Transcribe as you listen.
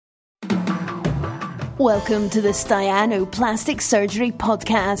Welcome to the Stiano Plastic Surgery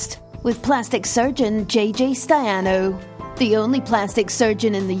Podcast with plastic surgeon JJ Stiano, the only plastic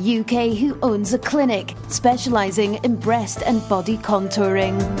surgeon in the UK who owns a clinic specialising in breast and body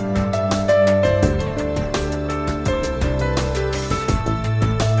contouring.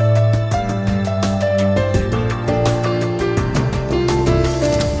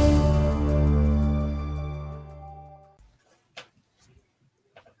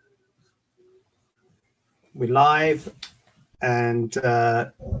 We're live and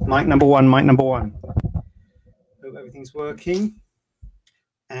mic number one. Hope everything's working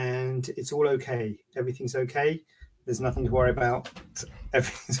and it's all okay. Everything's okay. There's nothing to worry about.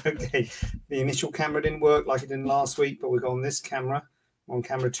 Everything's okay. The initial camera didn't work like it did last week, but we've got on this camera, on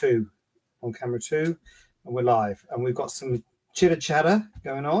camera two, and we're live. And we've got some chitter chatter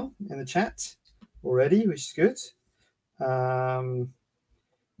going on in the chat already, which is good.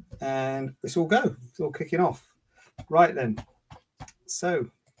 And it's all go. It's all kicking off. Right then. So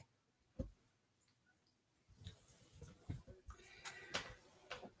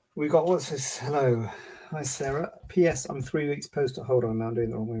we got what's this? Hello. Hi Sarah. PS, I'm 3 weeks post. Hold on, now I'm doing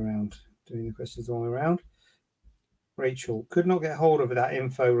the wrong way around. Doing the questions the wrong way around. Rachel, could not get hold of that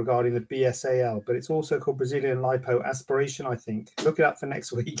info regarding the BSAL, but it's also called Brazilian Lipo Aspiration, I think. Look it up for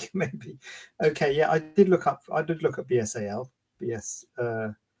next week, maybe. Okay, yeah, I did look up BSAL.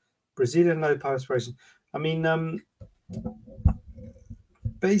 Brazilian lipo aspiration. I mean,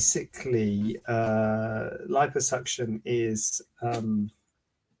 basically, liposuction is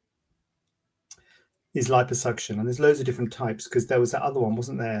liposuction, and there's loads of different types. Because there was that other one,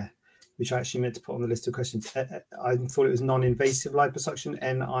 wasn't there, which I actually meant to put on the list of questions. I thought it was non-invasive liposuction,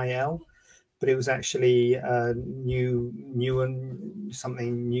 NIL, but it was actually new and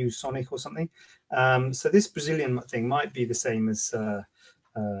something new sonic or something. So this Brazilian thing might be the same as.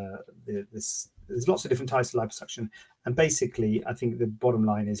 There's lots of different types of liposuction, and basically I think the bottom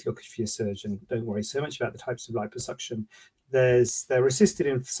line is look for your surgeon. Don't worry so much about the types of liposuction. They're assisted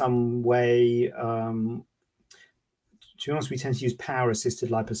in some way. To be honest, we tend to use power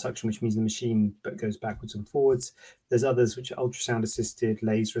assisted liposuction, which means the machine goes backwards and forwards. There's others which are ultrasound assisted,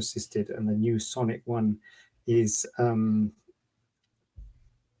 laser assisted, and the new sonic one is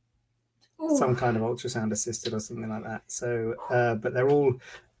some kind of ultrasound assisted or something like that. So, but they're all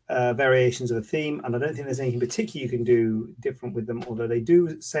variations of the theme, and I don't think there's anything particular you can do different with them, although they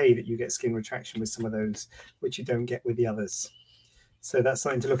do say that you get skin retraction with some of those, which you don't get with the others. So that's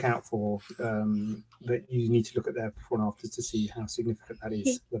something to look out for, but you need to look at their before and afters to see how significant that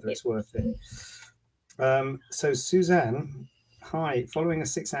is, whether it's worth it. So Suzanne, hi, following a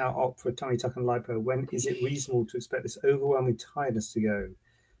 6-hour op for tummy tuck and lipo, when is it reasonable to expect this overwhelming tiredness to go?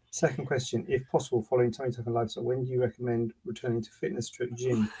 Second question, if possible, following tummy tuck and lifestyle, when do you recommend returning to fitness,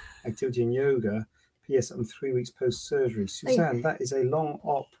 gym, activity and yoga? PS, I'm 3 weeks post-surgery. Suzanne, that is a long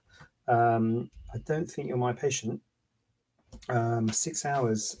op. I don't think you're my patient. 6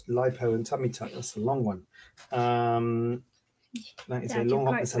 hours, lipo and tummy tuck, that's a long one. That is a long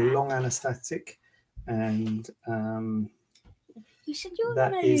op, it's a long anaesthetic. And you said you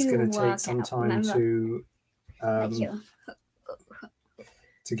that is going to take some time to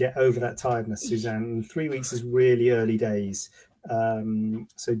get over that tiredness, Suzanne. 3 weeks is really early days.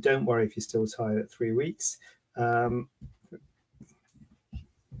 So don't worry if you're still tired at 3 weeks. Don't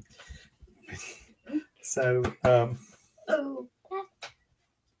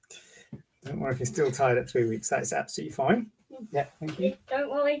worry if you're still tired at 3 weeks. That's absolutely fine. Yeah, thank you. Don't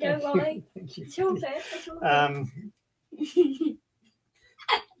worry. Thank you. It's all good.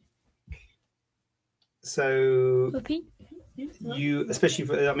 So you, especially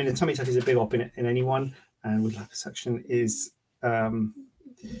for, I mean, the tummy tuck is a big op in anyone, and with liposuction is, I'm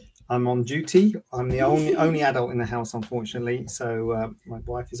on duty. I'm the only adult in the house, unfortunately. So my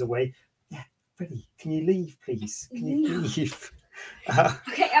wife is away. Yeah, Freddie, can you leave, please? Can you leave?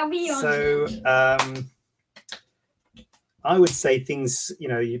 Okay, I'll be on. So I would say things,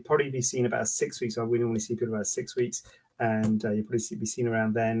 you'd probably be seen about 6 weeks. We normally see people about 6 weeks. And you'll probably be seen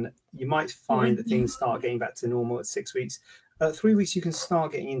around then. You might find that things start getting back to normal at 6 weeks. 3 weeks, you can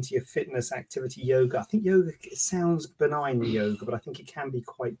start getting into your fitness, activity, yoga. I think yoga, it sounds benign, the yoga, but I think it can be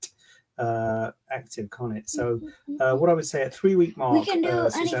quite active, can't it? So what I would say at 3 week mark,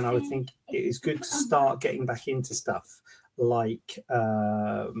 Suzanne, I would think it is good to start getting back into stuff like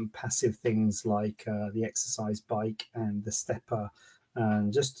passive things like the exercise bike and the stepper,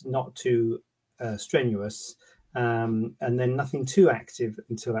 and just not too strenuous. And then nothing too active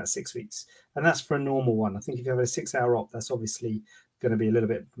until that 6 weeks, and that's for a normal one. I think if you have a 6 hour op, that's obviously going to be a little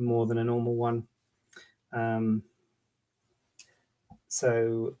bit more than a normal one.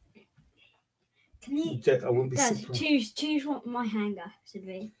 So Can you? I wouldn't be Guys, surprised. choose what my hanger should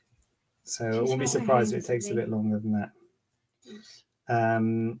be. So I wouldn't be surprised if it takes a bit longer than that.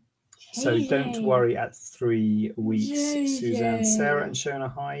 So don't worry at 3 weeks. Suzanne, Sarah and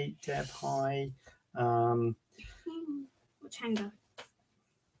Shona, hi. Deb, hi. Which hanger?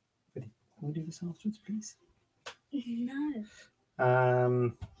 Can we do this afterwards, please? No.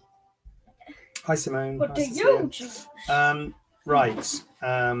 Hi, Simone. What hi, do Cecilia. you choose? Right.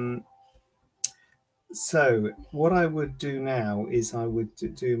 So what I would do now is I would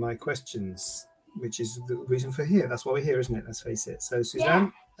do my questions, which is the reason for here. That's why we're here, isn't it? Let's face it. So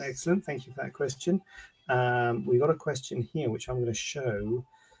Suzanne, excellent. Thank you for that question. We got a question here, which I'm going to show.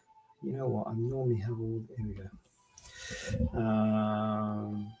 You know what? I normally have all. Here we go.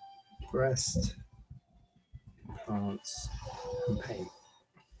 Breast implants and pain.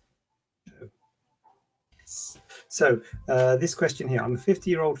 So this question here, I'm a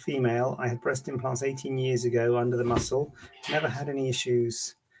 50-year-old female. I had breast implants 18 years ago under the muscle. Never had any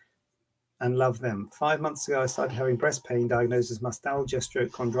issues and love them. 5 months ago, I started having breast pain diagnosed as mastalgia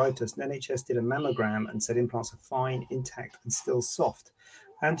stroke chondritis. And NHS did a mammogram and said implants are fine, intact and still soft.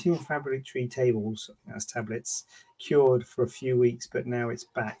 Anti-inflammatory tablets, cured for a few weeks, but now it's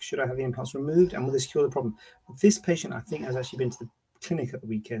back. Should I have the implants removed and will this cure the problem? This patient, I think, has actually been to the clinic at the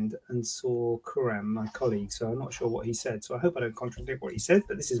weekend and saw Kuram, my colleague, so I'm not sure what he said, so I hope I don't contradict what he said,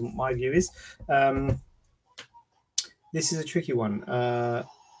 but this is what my view is. This is a tricky one.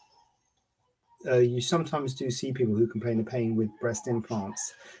 You sometimes do see people who complain of pain with breast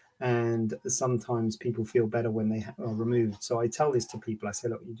implants, and sometimes people feel better when they are removed. So I tell this to people. I say,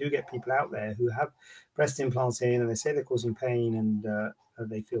 look, you do get people out there who have breast implants in and they say they're causing pain and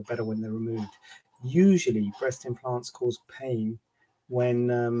they feel better when they're removed. Usually breast implants cause pain when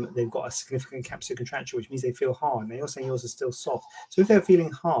they've got a significant capsular contracture, which means they feel hard. Now you're saying yours are still soft. So if they're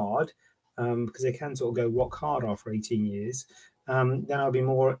feeling hard, because they can sort of go rock hard after 18 years, then I'll be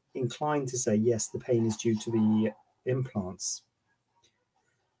more inclined to say, yes, the pain is due to the implants.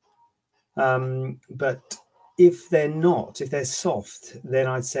 But if they're not, if they're soft, then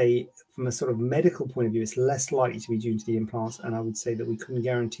I'd say from a sort of medical point of view, it's less likely to be due to the implants. And I would say that we couldn't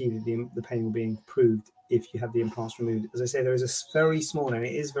guarantee that the pain will be improved if you have the implants removed. As I say, there is a very small, and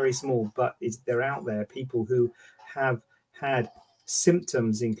it is very small, but they're out there, people who have had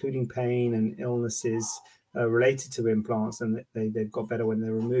symptoms, including pain and illnesses related to implants, and they've got better when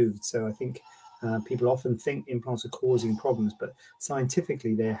they're removed. So I think people often think implants are causing problems, but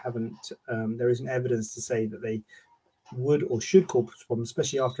scientifically they haven't. There isn't evidence to say that they would or should cause problems,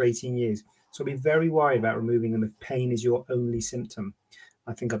 especially after 18 years. So I'd be very worried about removing them if pain is your only symptom.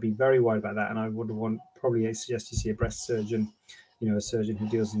 I think I'd be very worried about that, and I would probably suggest you see a breast surgeon, a surgeon who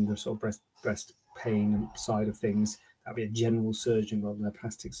deals in the sort of breast pain side of things. That'd be a general surgeon rather than a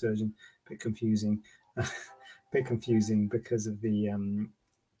plastic surgeon. A bit confusing, because of the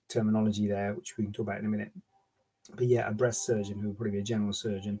terminology there, which we can talk about in a minute. But yeah, a breast surgeon who would probably be a general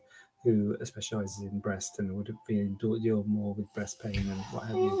surgeon who specialises in breast and would deal more with breast pain and what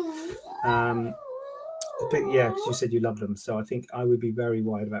have you. But yeah, because you said you love them, so I think I would be very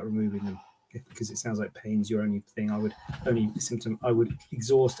worried about removing them because it sounds like pain's your only thing. I would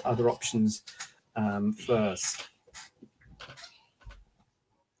exhaust other options first.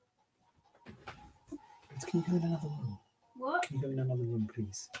 Can you go in another room? What? Can you go in another room,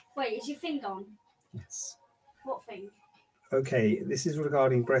 please? Wait, is your thing gone? Yes. What thing? Okay, this is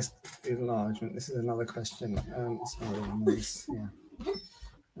regarding breast enlargement. This is another question. Sorry, noise. Yeah.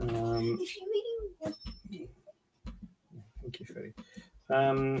 Thank you, Freddie.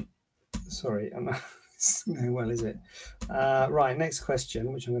 Sorry, I'm not going well, is it? Right, next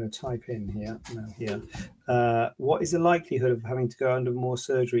question, which I'm going to type in here. No, here. What is the likelihood of having to go under more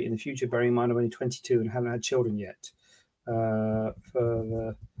surgery in the future, bearing in mind I'm only 22 and haven't had children yet?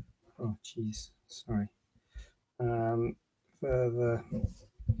 Further. Oh, geez. Sorry. Further.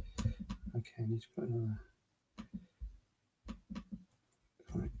 Okay, I need to put another.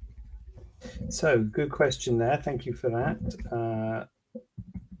 Right. So, good question there. Thank you for that.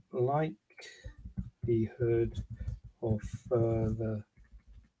 Likelihood of further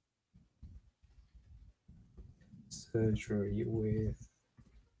surgery with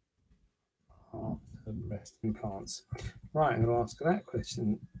breast implants. Right, I'm going to ask that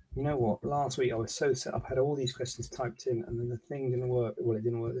question. You know what? Last week I was so set up, I had all these questions typed in, and then the thing didn't work. Well, it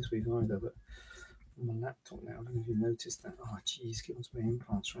didn't work this week either, but on my laptop now, I don't know if you noticed that. Oh, geez, get onto my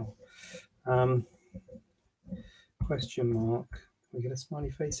implants wrong. Question mark. Can we get a smiley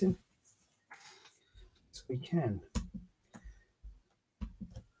face in? So we can.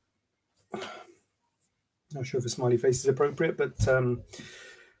 Not sure if a smiley face is appropriate, but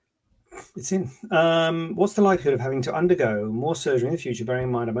It's in. What's the likelihood of having to undergo more surgery in the future? Bearing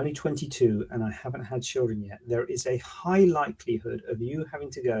in mind I'm only 22 and I haven't had children yet. There is a high likelihood of you having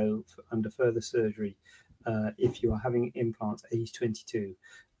to go under further surgery if you are having implants age 22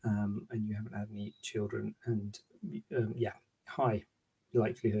 and you haven't had any children. And yeah, high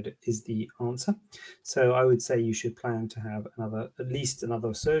likelihood is the answer. So I would say you should plan to have at least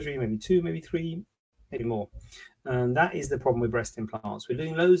another surgery, maybe 2, maybe 3, maybe more. And that is the problem with breast implants. We're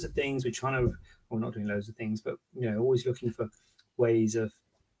doing loads of things. We're trying to, well, not doing loads of things, but always looking for ways of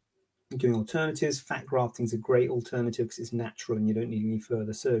doing alternatives. Fat grafting is a great alternative because it's natural and you don't need any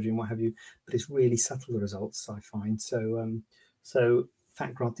further surgery and what have you. But it's really subtle, the results, I find. So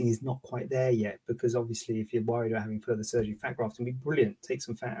fat grafting is not quite there yet, because obviously if you're worried about having further surgery, fat grafting would be brilliant. Take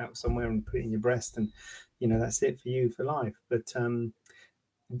some fat out somewhere and put it in your breast, and that's it for you for life. But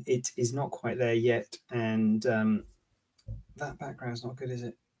it is not quite there yet, and that background's not good, is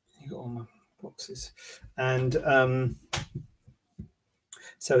it? You got all my boxes, and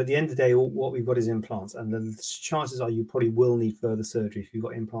so at the end of the day, what we've got is implants, and the chances are you probably will need further surgery if you've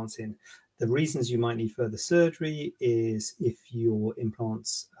got implants in. The reasons you might need further surgery is if your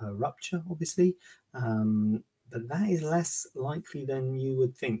implants rupture, obviously, but that is less likely than you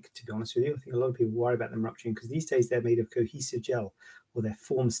would think, to be honest with you. I think a lot of people worry about them rupturing because these days they're made of cohesive gel, or they're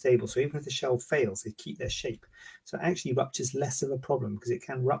form stable. So even if the shell fails, they keep their shape. So it actually rupture's less of a problem because it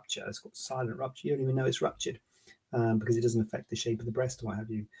can rupture. It's got silent rupture. You don't even know it's ruptured because it doesn't affect the shape of the breast or what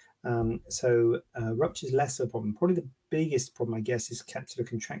have you. So rupture is less of a problem. Probably the biggest problem, I guess, is capsular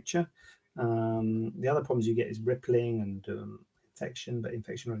contracture. The other problems you get is rippling and infection, but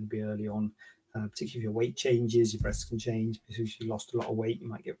infection will only be early on. Particularly if your weight changes, your breasts can change. If you lost a lot of weight, you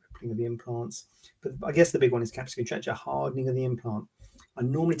might get rippling of the implants. But I guess the big one is capsular contracture, hardening of the implant. I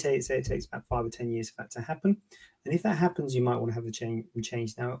normally say it takes about 5 or 10 years for that to happen. And if that happens, you might want to have the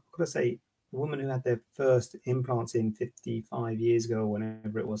change. Now, I've got to say, a woman who had their first implants in 55 years ago, or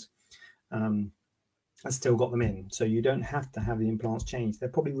whenever it was, I still got them in. So you don't have to have the implants changed. They're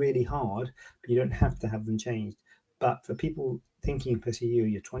probably really hard, but you don't have to have them changed. But for people thinking, especially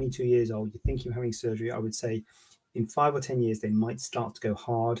you're 22 years old, you're thinking of having surgery, I would say in 5 or 10 years, they might start to go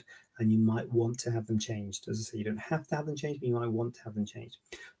hard and you might want to have them changed. As I say, you don't have to have them changed, but you might want to have them changed.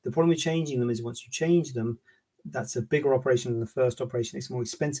 The problem with changing them is once you change them, that's a bigger operation than the first operation. It's more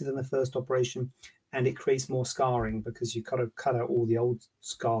expensive than the first operation, and it creates more scarring because you kind of cut out all the old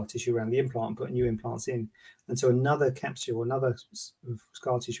scar tissue around the implant and put new implants in. And so another capsule, another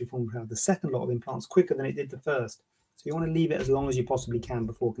scar tissue formed around the second lot of implants quicker than it did the first. So you want to leave it as long as you possibly can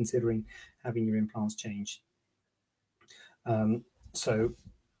before considering having your implants changed.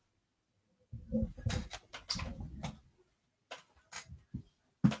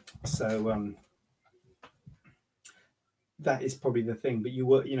 That is probably the thing. But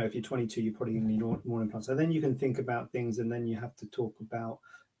if you're 22, you're probably going to need more implants. So then you can think about things, and then you have to talk about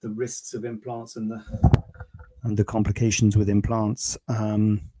the risks of implants and the complications with implants,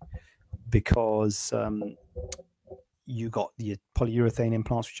 because you got the polyurethane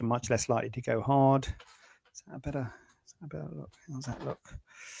implants, which are much less likely to go hard. Is that a better look? How's that look?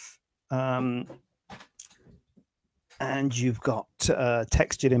 And you've got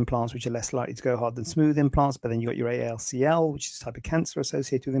textured implants, which are less likely to go hard than smooth implants. But then you've got your ALCL, which is a type of cancer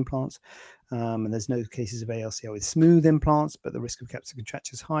associated with implants. And there's no cases of ALCL with smooth implants, but the risk of capsular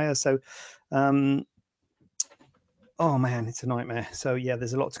contracture is higher. So, oh man, it's a nightmare. So yeah,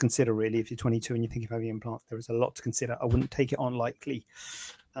 there's a lot to consider really. If you're 22 and you think of having implants, there is a lot to consider. I wouldn't take it on lightly.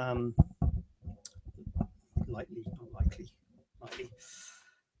 Lightly.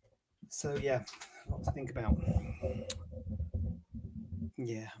 So yeah, a lot to think about.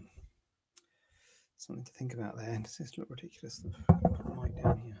 Yeah, something to think about there. Does this look ridiculous? Put the mic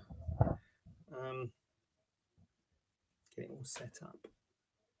down here. Get it all set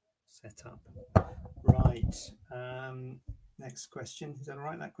up. Right. Next question. Is that all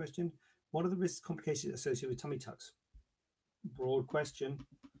right? That question. What are the risk complications associated with tummy tucks? Broad question.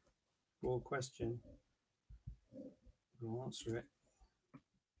 We'll answer it.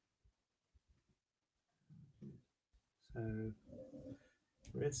 So,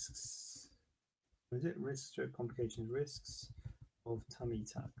 risks. Is it risks or complications? Risks of tummy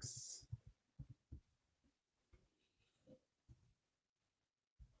tucks.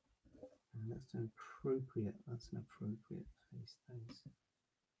 And that's an appropriate face. It's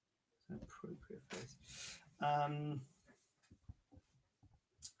an appropriate face.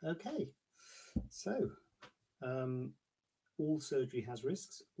 Okay. So, all surgery has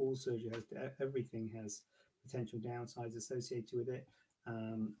risks. All surgery has, everything has potential downsides associated with it.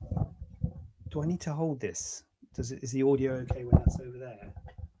 Do I need to hold this? Is the audio okay when that's over there?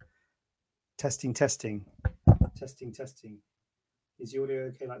 Testing. Is the audio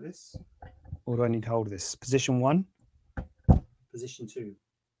okay like this? Or do I need to hold this? Position 1, position 2.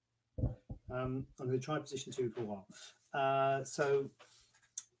 I'm going to try position 2 for a while. So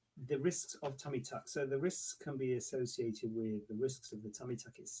the risks of tummy tuck. So the risks can be associated with the risks of the tummy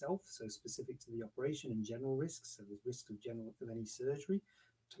tuck itself, so specific to the operation and general risks. So there's risk of any surgery.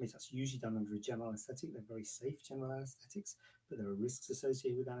 Tummy tuck's usually done under a general anaesthetic. They're very safe general anaesthetics, but there are risks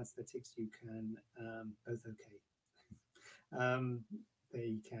associated with anaesthetics. You can both okay.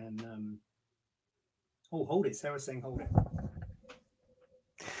 They can. Oh, hold it. Sarah's saying hold it.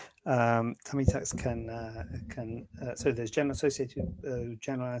 Tummy tucks can so there's general associated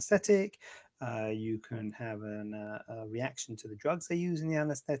general anaesthetic. You can have a reaction to the drugs they use in the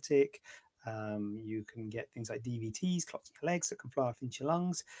anaesthetic. You can get things like DVTs, clots in your legs that can fly off into your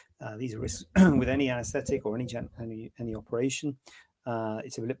lungs. These are risks with any anaesthetic or any operation.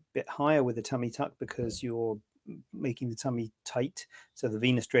 It's a little bit higher with the tummy tuck because you're making the tummy tight, so the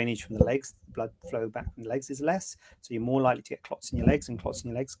venous drainage from the legs, the blood flow back from the legs is less, so you're more likely to get clots in your legs, and clots in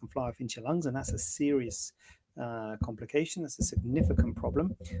your legs can fly off into your lungs, and that's a serious complication. That's a significant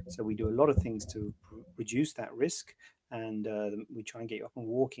problem. So we do a lot of things to reduce that risk, and we try and get you up and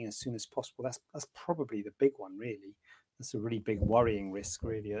walking as soon as possible. That's probably the big one, really. That's a really big worrying risk,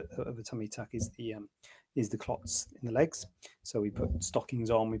 really, of a tummy tuck is the clots in the legs. So we put stockings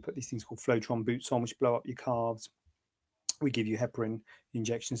on, we put these things called Flowtron boots on, which blow up your calves. We give you heparin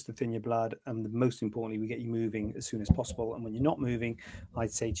injections to thin your blood, and most importantly, we get you moving as soon as possible. And when you're not moving,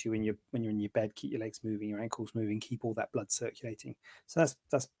 I'd say to you, when you're in your bed, keep your legs moving, your ankles moving, keep all that blood circulating. So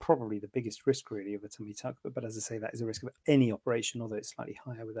that's probably the biggest risk, really, of a tummy tuck. But as I say, that is a risk of any operation, although it's slightly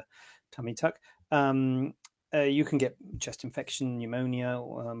higher with a tummy tuck. You can get chest infection, pneumonia,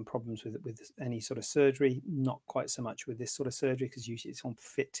 problems with any sort of surgery. Not quite so much with this sort of surgery, because usually it's on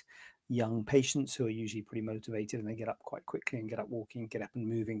fit young patients who are usually pretty motivated, and they get up quite quickly and get up walking, get up and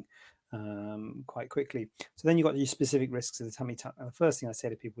moving quite quickly. So then you've got your specific risks of the tummy tuck. And the first thing I say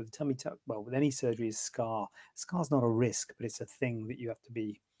to people with the tummy tuck, well, with any surgery, is scar. Scar's not a risk, but it's a thing that you have to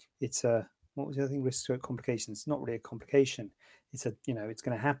be. It's a what was the other thing? Risk to complications. It's not really a complication. It's it's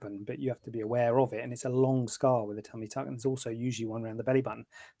going to happen, but you have to be aware of it. And it's a long scar with a tummy tuck, and there's also usually one around the belly button,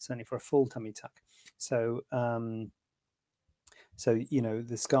 certainly for a full tummy tuck. So the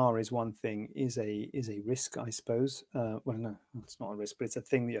scar is one thing, is a risk, I suppose. Well, no, it's not a risk, but it's a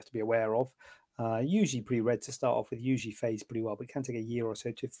thing that you have to be aware of. Usually pretty red to start off with, usually fades pretty well, but it can take a year or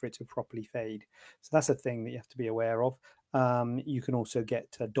so for it to properly fade. So that's a thing that you have to be aware of. You can also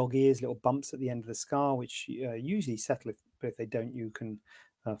get dog ears, little bumps at the end of the scar, which usually settle, but if they don't, you can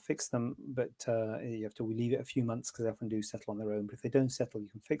fix them. But you have to leave it a few months, because they often do settle on their own. But if they don't settle, you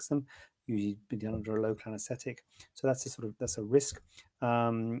can fix them. Usually be done under a local anaesthetic. So that's a risk.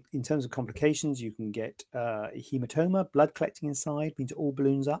 In terms of complications, you can get hematoma, blood collecting inside, means all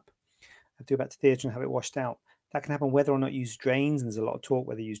balloons up. Have to go back to theatre and have it washed out. That can happen whether or not you use drains, and there's a lot of talk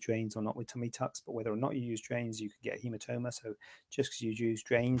whether you use drains or not with tummy tucks, but whether or not you use drains, you can get a hematoma. So just because you use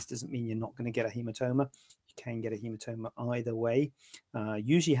drains doesn't mean you're not going to get a hematoma. You can get a hematoma either way.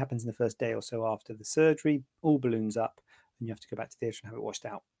 Usually happens in the first day or so after the surgery, all balloons up, and you have to go back to theatre and have it washed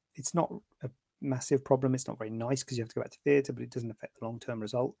out. It's not a massive problem. It's not very nice because you have to go back to theatre, but it doesn't affect the long-term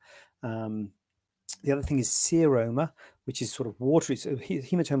result. The other thing is seroma, which is sort of watery. So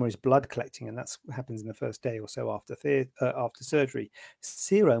hematoma is blood collecting, and that's what happens in the first day or so after surgery.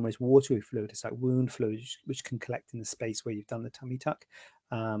 Seroma is watery fluid. It's like wound fluid, which can collect in the space where you've done the tummy tuck.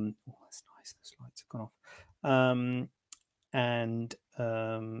 Oh, that's nice. Those lights have gone off.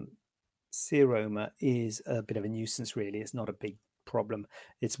 Seroma is a bit of a nuisance, really. It's not a big problem.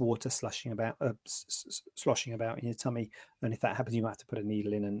 It's water sloshing about in your tummy, and if that happens, you might have to put a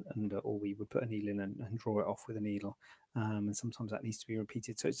needle in, or we would put a needle in and draw it off with a needle, and sometimes that needs to be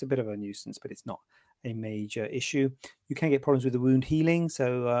repeated. So it's a bit of a nuisance, but it's not a major issue. You can get problems with the wound healing.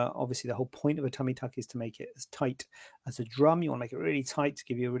 So obviously the whole point of a tummy tuck is to make it as tight as a drum. You want to make it really tight to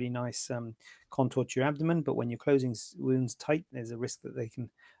give you a really nice contour to your abdomen, but when you're closing wounds tight, there's a risk that they can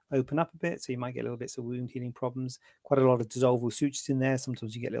open up a bit, so you might get little bits of wound healing problems. Quite a lot of dissolvable sutures in there.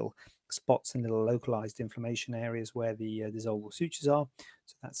 Sometimes you get little spots and little localized inflammation areas where the dissolvable sutures are.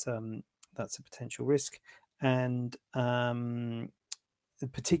 So that's a potential risk. And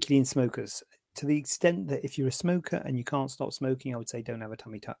particularly in smokers, to the extent that if you're a smoker and you can't stop smoking, I would say don't have a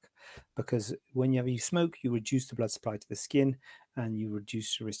tummy tuck, because whenever you smoke, you reduce the blood supply to the skin and you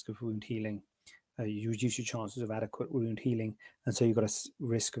reduce the risk of wound healing. You reduce your chances of adequate wound healing, and so you've got a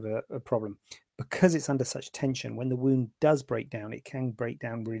risk of a problem. Because it's under such tension, when the wound does break down, it can break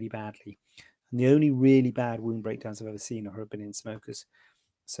down really badly. And the only really bad wound breakdowns I've ever seen have been in smokers.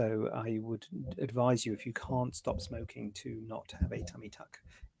 So I would advise you, if you can't stop smoking, to not have a tummy tuck.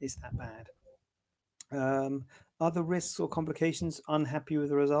 It's that bad. Other risks or complications, unhappy with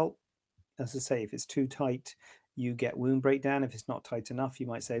the result? As I say, if it's too tight, you get wound breakdown. If it's not tight enough, you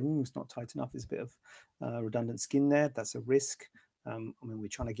might say, it's not tight enough. There's a bit of redundant skin there. That's a risk. I mean, we're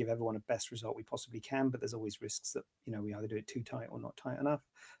trying to give everyone the best result we possibly can, but there's always risks that, we either do it too tight or not tight enough.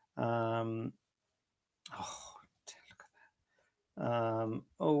 Oh, look at that.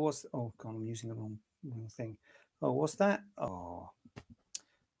 Oh, God, I'm using the wrong thing. Oh, what's that? Oh,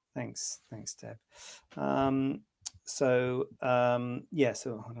 thanks, Deb. So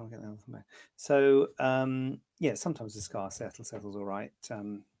so I don't get that from there. So sometimes the scar settles all right.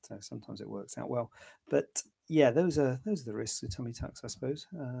 So sometimes it works out well, but those are the risks of tummy tucks, I suppose.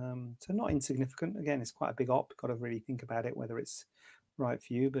 So not insignificant. Again, it's quite a big op. Got to really think about it, whether it's right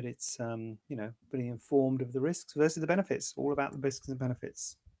for you, but it's pretty informed of the risks versus the benefits. All about the risks and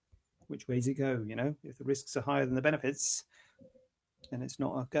benefits. Which way does it go? If the risks are higher than the benefits, then it's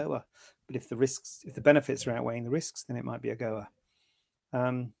not a goer. But if the benefits are outweighing the risks, then it might be a goer.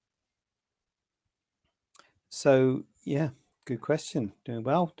 So yeah, good question. Doing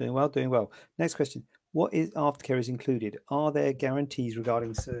well. Next question. What is aftercare is included? Are there guarantees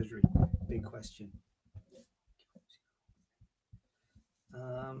regarding surgery? Big question.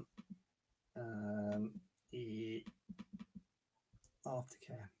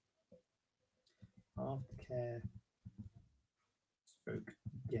 Aftercare. Stroke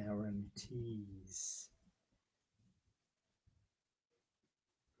guarantees.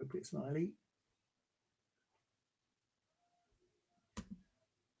 Appropriate smiley.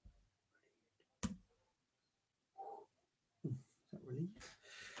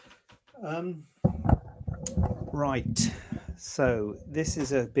 Right. So this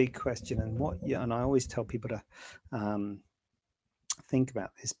is a big question, and I always tell people to think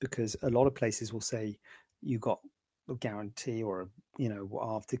about this, because a lot of places will say you got a guarantee or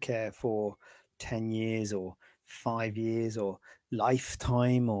aftercare for 10 years or 5 years or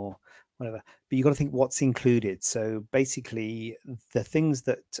lifetime or whatever, but you got to think what's included. So basically the things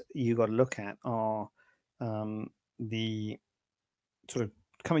that you got to look at are the sort of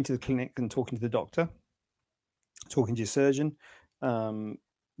coming to the clinic and talking to the doctor, talking to your surgeon,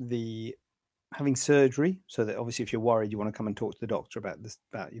 the having surgery, so that obviously if you're worried, you want to come and talk to the doctor about this,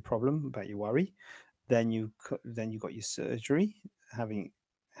 about your problem, about your worry. Then you got your surgery. Having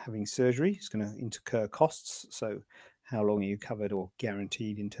surgery is going to incur costs. So how long are you covered or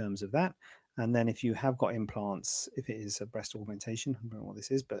guaranteed in terms of that? And then if you have got implants, if it is a breast augmentation, I don't know what this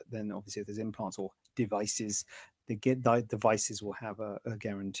is, but then obviously if there's implants or devices, the devices will have a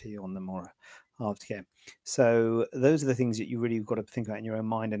guarantee on them or aftercare. So those are the things that you really got to think about in your own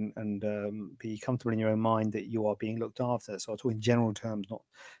mind and be comfortable in your own mind that you are being looked after. So I'll talk in general terms, not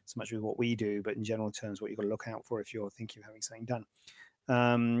so much with what we do, but in general terms, what you've got to look out for if you're thinking of having something done.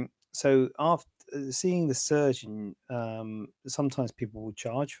 So after seeing the surgeon, sometimes people will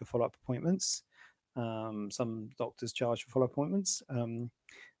charge for follow-up appointments. Some doctors charge for follow-up appointments.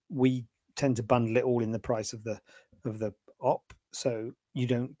 We tend to bundle it all in the price of the op, so you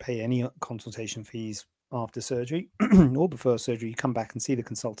don't pay any consultation fees after surgery or before surgery. You come back and see the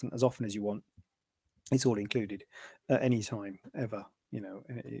consultant as often as you want. It's all included at any time ever.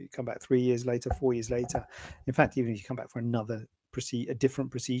 You come back 3 years later, 4 years later. In fact, even if you come back for a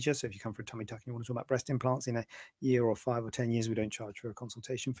different procedure. So if you come for a tummy tuck and you want to talk about breast implants in a year or 5 or 10 years, we don't charge for a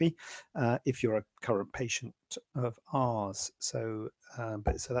consultation fee if you're a current patient of ours. So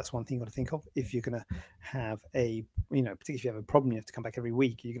that's one thing you've got to think of. If you're going to have particularly if you have a problem, you have to come back every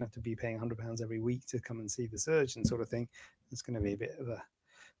week, you're going to have to be paying £100 every week to come and see the surgeon, sort of thing. It's going to be a bit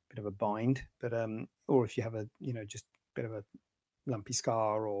of a bind. But or if you have just a bit of a lumpy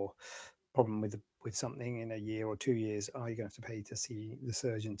scar or problem with something in a year or 2 years, are you going to have to pay to see the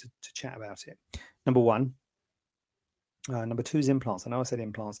surgeon to chat about it? Number one. Number two is implants. I know I said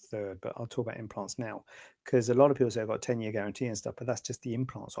implants third, but I'll talk about implants now, because a lot of people say I've got a 10-year guarantee and stuff, but that's just the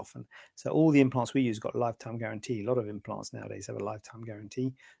implants often. So all the implants we use got a lifetime guarantee. A lot of implants nowadays have a lifetime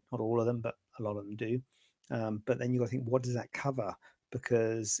guarantee. Not all of them, but a lot of them do. But then you've got to think, what does that cover?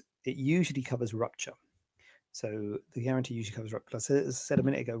 Because it usually covers rupture. So the guarantee usually covers rupture. As I said a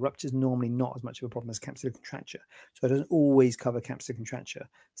minute ago, rupture is normally not as much of a problem as capsular contracture. So it doesn't always cover capsular contracture.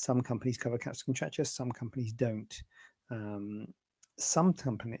 Some companies cover capsular contracture, some companies don't. Some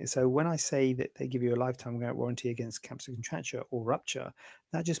companies, so when I say that they give you a lifetime warranty against capsular contracture or rupture,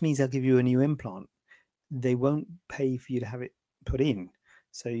 that just means they'll give you a new implant. They won't pay for you to have it put in.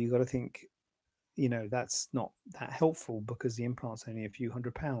 So you've got to think, that's not that helpful, because the implant's only a few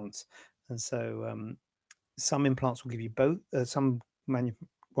 £100. And so some implants will give you both. Some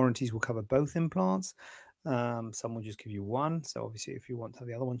warranties will cover both implants. Some will just give you one. So obviously, if you want to have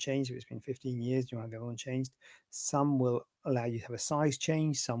the other one changed, if it's been 15 years, you want to have the other one changed. Some will allow you to have a size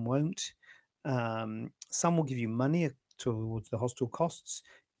change, some won't. Some will give you money towards the hospital costs.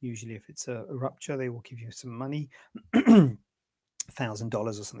 Usually, if it's a rupture, they will give you some money, $1,000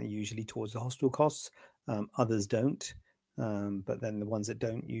 or something, usually towards the hospital costs. Others don't. But then the ones that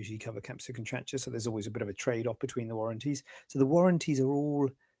don't usually cover capsular contracture. So there's always a bit of a trade-off between the warranties. So the warranties are all,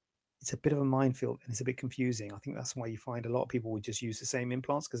 it's a bit of a minefield and it's a bit confusing. I think that's why you find a lot of people would just use the same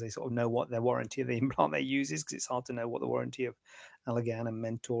implants because they sort of know what their warranty of the implant they use is, because it's hard to know what the warranty of Allergan and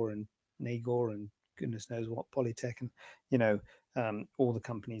Mentor and Nagor and goodness knows what, Polytech, and all the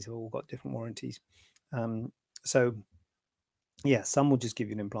companies have all got different warranties. So yeah, some will just give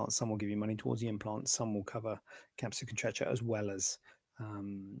you an implant, some will give you money towards the implant, some will cover capsular contracture as well as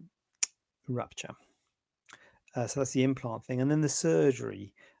rupture. So that's the implant thing. And then the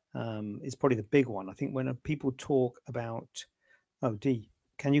surgery is probably the big one. I think when people talk about, oh, Dee,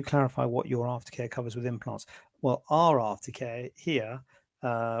 can you clarify what your aftercare covers with implants? Well, our aftercare here,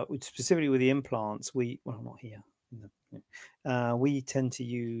 specifically with the implants, well, not here. No. We tend to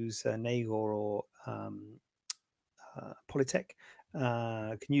use Nagor or Polytech.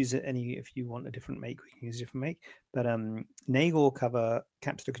 Can use it if you want a different make, we can use a different make. But Nagor cover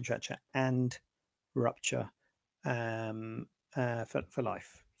capsular contracture and rupture for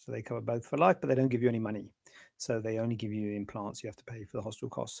life. So they cover both for life, but they don't give you any money. So they only give you implants. You have to pay for the hospital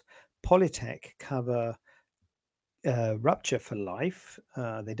costs. Polytech cover rupture for life.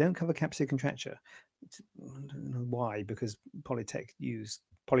 They don't cover capsular contracture. I don't know why, because Polytech use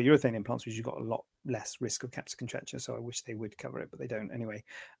polyurethane implants, which you've got a lot less risk of capsular contracture. So I wish they would cover it, but they don't anyway.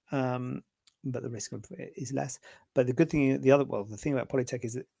 But the risk of it is less. But the good thing, the thing about Polytech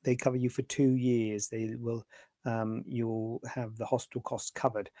is that they cover you for 2 years. They will, you'll have the hospital costs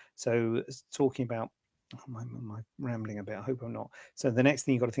covered. So talking about, am I rambling a bit? I hope I'm not. So the next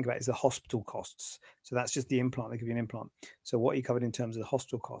thing you've got to think about is the hospital costs. So that's just the implant. They give you an implant. So what are you covered in terms of the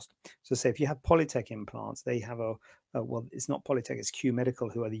hospital cost? So say if you have Polytech implants, they have well, it's not Polytech, it's Q Medical,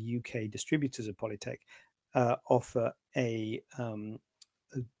 who are the UK distributors of Polytech, offer a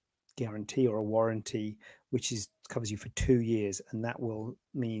guarantee or a warranty, which covers you for 2 years. And that will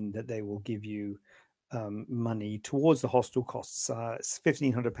mean that they will give you money towards the hospital costs. It's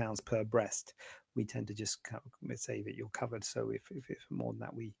 £1,500 per breast. We tend to just say that you're covered. So if more than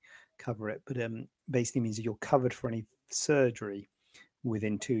that, we cover it. But basically means that you're covered for any surgery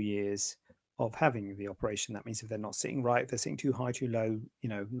within 2 years of having the operation. That means if they're not sitting right, if they're sitting too high, too low,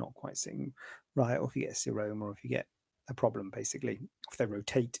 not quite sitting right, or if you get a seroma, or if you get a problem, basically, if they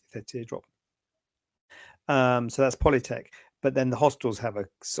rotate, if they're teardrop. So that's Polytech. But then the hospitals have a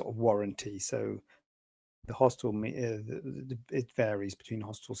sort of warranty. So the hospital, it varies between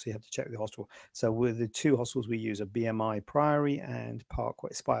hospitals, so you have to check with the hospital. So with the 2 hospitals we use are BMI Priory and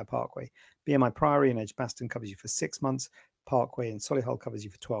Spire Parkway. BMI Priory in Edgbaston covers you for 6 months. Parkway in Solihull covers you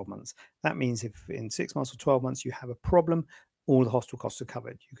for 12 months. That means if in 6 months or 12 months you have a problem, all the hospital costs are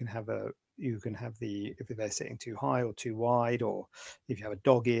covered. You can have if they're sitting too high or too wide, or if you have a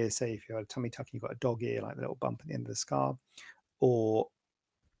dog ear, say if you have a tummy tuck and you've got a dog ear, like the little bump at the end of the scar, or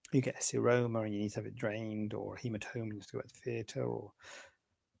you get a seroma and you need to have it drained, or a hematoma and you have to go to the theatre, or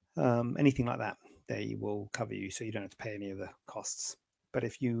anything like that, they will cover you, so you don't have to pay any of the costs. But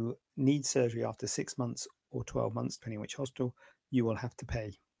if you need surgery after 6 months or 12 months, depending on which hospital, you will have to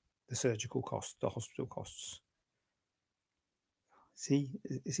pay the surgical costs, the hospital costs. See,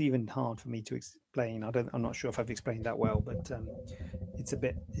 it's even hard for me to explain. I'm not sure if I've explained that well, but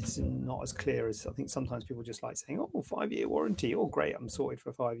it's not as clear as I think sometimes people just like saying, oh, 5-year warranty, oh great, I'm sorted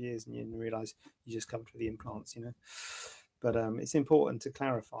for 5 years, and you realize you just covered for the implants, But it's important to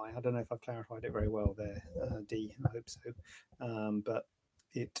clarify. I don't know if I've clarified it very well there, Dee. I hope so. But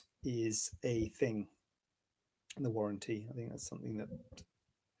it is a thing, the warranty. I think that's something that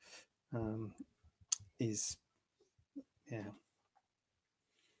is, yeah.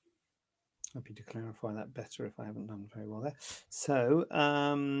 Happy to clarify that better if I haven't done very well there. So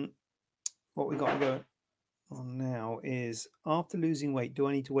what we got to go on now is, after losing weight, do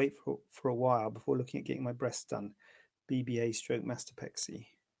I need to wait for a while before looking at getting my breasts done? BBA stroke mastopexy.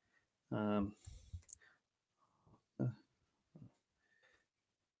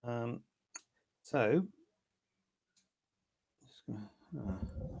 So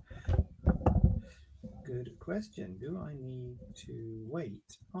good question. Do I need to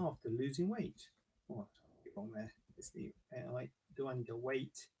wait after losing weight? Oh, wrong there. Do I need to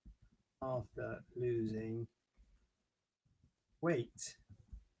wait after losing weight?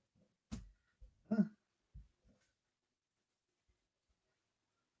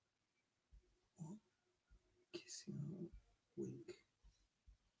 week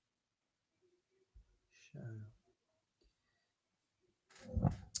show.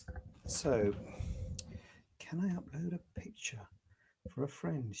 So, can I upload a picture for a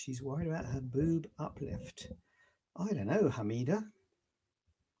friend? She's worried about her boob uplift. I don't know, Hamida.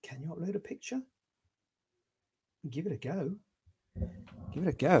 Can you upload a picture? Give it a go. Give it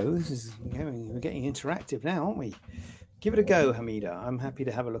a go. We're getting interactive now, aren't we? Give it a go, Hamida. I'm happy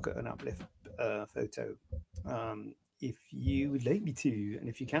to have a look at an uplift photo. If you would like me to, and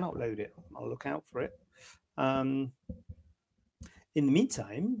if you can upload it, I'll look out for it. In the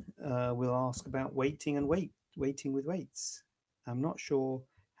meantime, we'll ask about waiting with weights. I'm not sure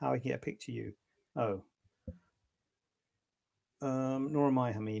how I can get a pic to you. Oh, nor am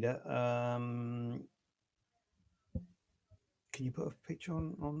I, Hamida. Can you put a picture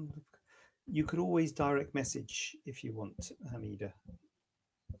on? You could always direct message if you want, Hamida,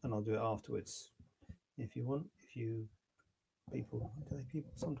 and I'll do it afterwards if you want. If you people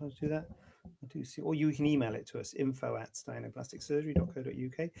sometimes do that. I do see, or you can email it to us,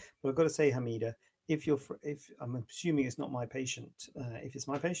 info@steinoplasticsurgery.co.uk. But I've got to say, Hamida, if I'm assuming it's not my patient, if it's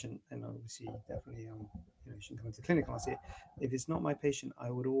my patient, then obviously definitely you shouldn't come into the clinic and I'll see it. If it's not my patient,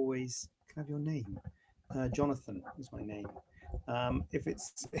 I would always, can I have your name? Jonathan is my name. If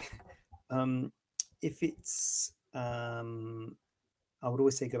it's I would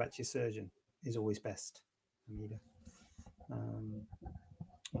always say go back to your surgeon is always best, Hamida.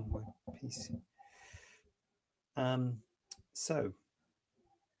 On my PC. So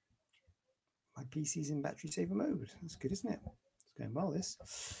my PC's in battery saver mode. That's good, isn't it? It's going well, this.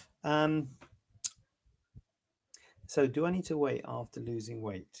 So do I need to wait after losing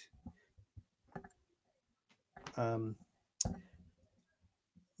weight?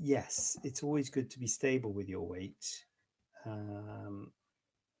 Yes, it's always good to be stable with your weight.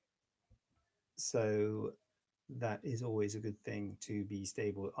 So that is always a good thing, to be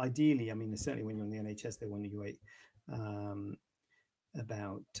stable. Ideally, I mean, certainly when you're on the NHS, they want you to wait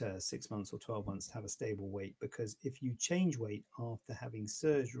about 6 months or 12 months to have a stable weight, because if you change weight after having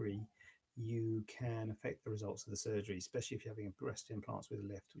surgery, you can affect the results of the surgery, especially if you're having a breast implants with a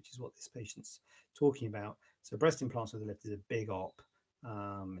lift, which is what this patient's talking about. So breast implants with a lift is a big op.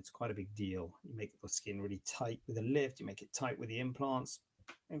 It's quite a big deal. You make the skin really tight with a lift, you make it tight with the implant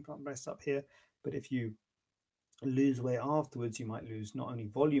breasts up here. But if you lose weight afterwards, you might lose not only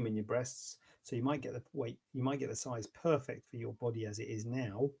volume in your breasts, so you might get the weight, you might get the size perfect for your body as it is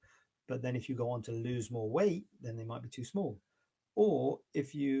now, but then if you go on to lose more weight, then they might be too small. Or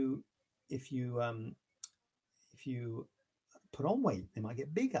if you put on weight, they might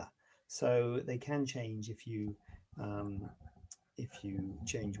get bigger. So they can change if you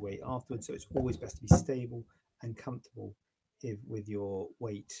change weight afterwards. So it's always best to be stable and comfortable with your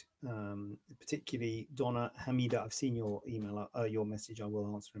weight. Particularly Donna, Hamida, I've seen your email, your message. I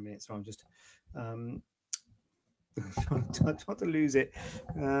will answer in a minute. So I'm just trying to lose it.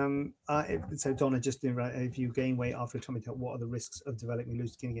 So Donna, just if you gain weight after a tummy tuck, what are the risks of developing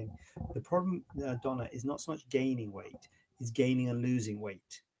loose skin again? The problem, Donna, is not so much gaining weight, it's gaining and losing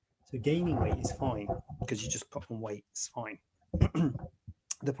weight. So gaining weight is fine because you just put on weight, it's fine.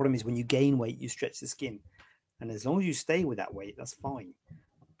 The problem is when you gain weight, you stretch the skin, and as long as you stay with that weight, that's fine.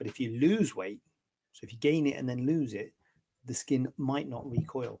 But if you lose weight, so if you gain it and then lose it, the skin might not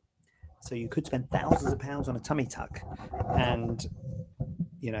recoil. So you could spend thousands of pounds on a tummy tuck, and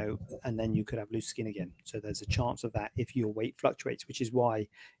and then you could have loose skin again. So there's a chance of that if your weight fluctuates, which is why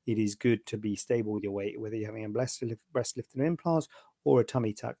it is good to be stable with your weight, whether you're having a breast lift and implants or a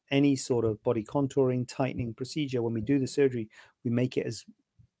tummy tuck. Any sort of body contouring, tightening procedure, when we do the surgery, we make it as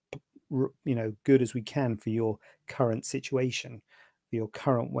good as we can for your current situation, for your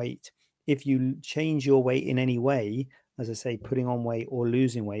current weight. If you change your weight in any way, as I say, putting on weight or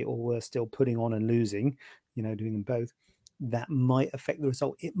losing weight, or worse still, putting on and losing, doing them both, that might affect the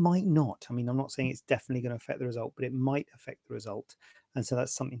result. It might not. I mean, I'm not saying it's definitely going to affect the result, but it might affect the result. And so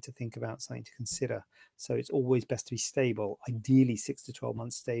that's something to think about, something to consider. So it's always best to be stable, ideally 6 to 12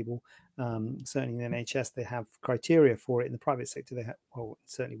 months stable. Certainly in the NHS, they have criteria for it. In the private sector, they have, well,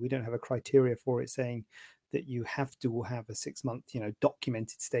 certainly we don't have a criteria for it saying that you have to have a 6 month,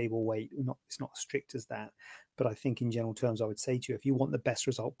 documented stable weight. It's not as strict as that. But I think in general terms, I would say to you, if you want the best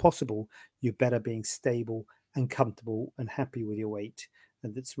result possible, you're better being stable and comfortable and happy with your weight,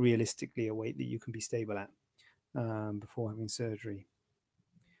 and that's realistically a weight that you can be stable at before having surgery.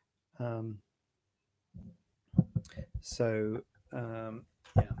 So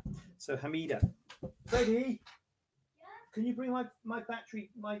Hamida, Freddie, can you bring my battery,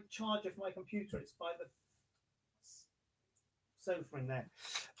 my charger for my computer? It's by the sofa in there.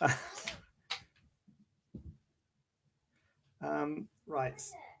 Right.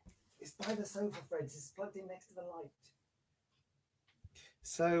 It's by the sofa, Fred. It's plugged in next to the light.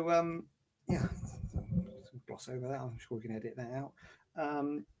 So, yeah, gloss over that. I'm sure we can edit that out.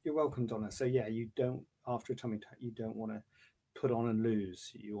 You're welcome, Donna. So, yeah, you don't, after a tummy tuck, you don't want to put on and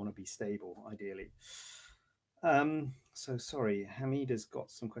lose. You want to be stable, ideally. So, sorry, Hamida's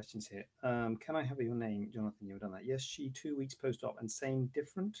got some questions here. Can I have your name, Jonathan? You've done that. Yes, she 2 weeks post-op and same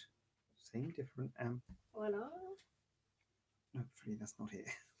different. Same different. Voilà. No, Freddie, that's not it.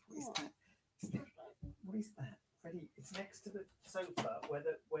 What is that? What is that, Freddie? It's next to the sofa where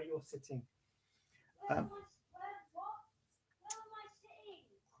you're sitting. Where am I sitting?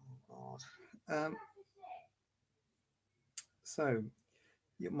 Oh God. So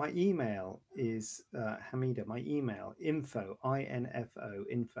my email is Hamida. My email info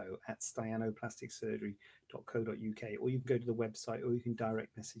at styanoplasticsurgery.co.uk, or you can go to the website, or you can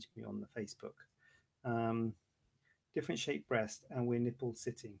direct message me on the Facebook. Different shaped breast, and we're nipple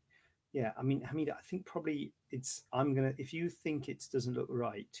sitting. Yeah, I mean, Hamida, I think probably it's. I'm gonna. If you think it doesn't look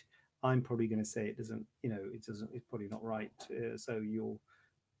right, I'm probably going to say it doesn't. It doesn't. It's probably not right. So you're.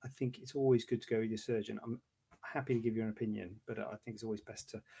 I think it's always good to go with your surgeon. I'm happy to give you an opinion, but I think it's always best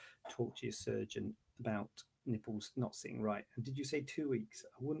to talk to your surgeon about nipples not sitting right. And did you say 2 weeks?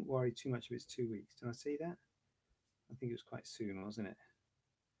 I wouldn't worry too much if it's 2 weeks. Did I say that? I think it was quite soon, wasn't it?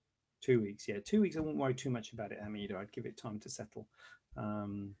 2 weeks, yeah. 2 weeks, I wouldn't worry too much about it, Hamida. I'd give it time to settle.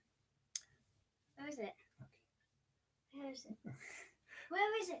 Where is it? Okay. Where is it?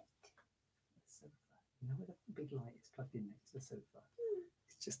 Where is it? Sofa. You know where the big light is plugged in next to the sofa?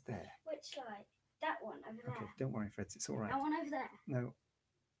 It's just there. Which light? That one over there. Okay, don't worry, Fred. It's all right. That one over there. No,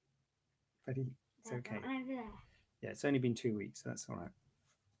 Freddie, it's okay. That one over there. Yeah, it's only been 2 weeks, so that's all right.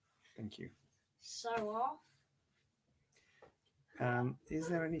 Thank you. So off. Is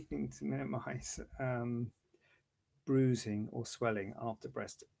there anything to minimize bruising or swelling after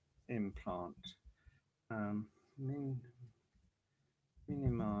breast implant?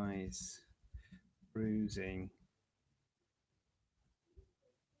 Minimize bruising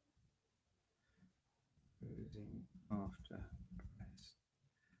after breast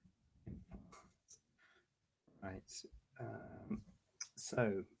implant. Right. So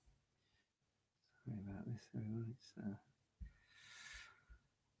sorry about this, everyone. It's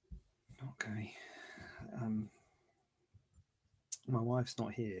okay. My wife's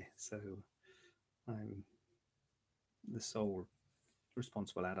not here, so I'm the sole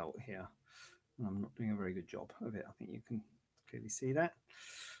responsible adult here, and I'm not doing a very good job of it. I think you can clearly see that.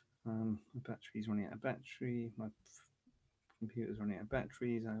 My battery's running out of battery. My computer's running out of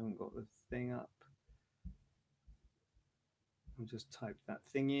batteries. I haven't got the thing up. I just typed that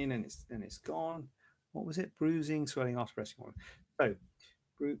thing in, and it's gone. What was it? Bruising, swelling after breast implant.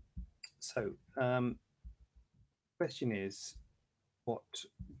 So, question is, what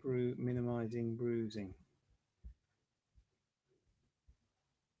minimizing bruising?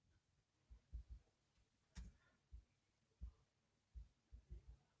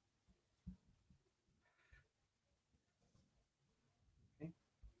 Okay,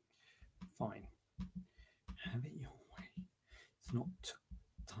 fine. Have it your way. It's not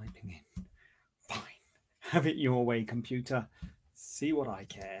typing in. Fine. Have it your way, computer. See what I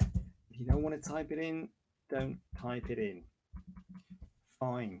care. If you don't want to type it in, don't type it in.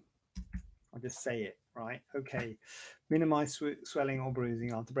 Fine. I'll just say it, right? Okay. Minimize swelling or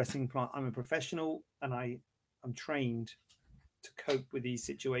bruising after breast implant. I'm a professional, and I'm trained to cope with these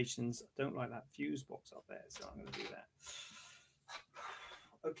situations. I don't like that fuse box up there, so I'm going to do that.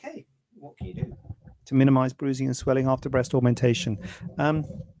 Okay. What can you do to minimize bruising and swelling after breast augmentation? I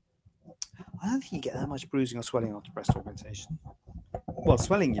don't think you get that much bruising or swelling after breast augmentation. Well,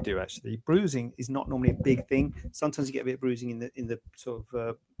 swelling you do actually. Bruising is not normally a big thing. Sometimes you get a bit of bruising in the sort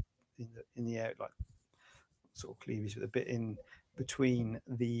of in the area, like sort of cleavage, with a bit in between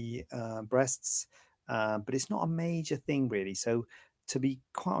the breasts, but it's not a major thing really. So to be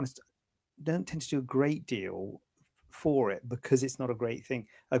quite honest, I don't tend to do a great deal for it because it's not a great thing.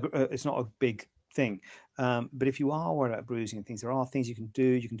 It's not a big thing. But if you are worried about bruising and things, there are things you can do.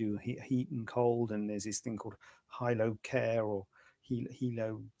 You can do heat and cold, and there's this thing called Hylo care or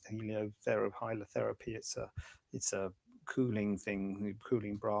Hyalotherapy. It's a cooling thing,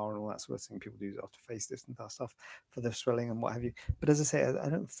 cooling bra and all that sort of thing. People do after facelift and that stuff for the swelling and what have you. But as I say, I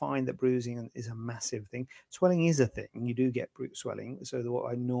don't find that bruising is a massive thing. Swelling is a thing. You do get swelling. So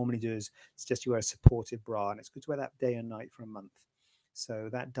what I normally do is suggest you wear a supportive bra, and it's good to wear that day and night for a month. So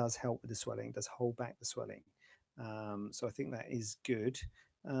that does help with the swelling, does hold back the swelling. So I think that is good.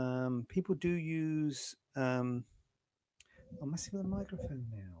 People do use... I'm messing with the microphone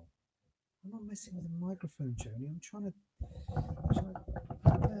now. I'm not messing with the microphone, Joni. I'm trying to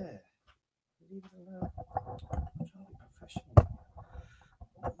there. Leave it alone. I'm trying to be professional.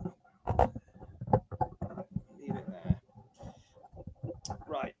 Leave it there.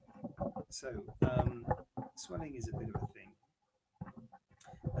 Right. So swelling is a bit of a thing,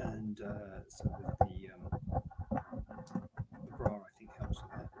 and so with the bra, I think helps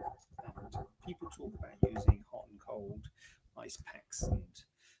with that. And people talk about using hot and cold ice packs and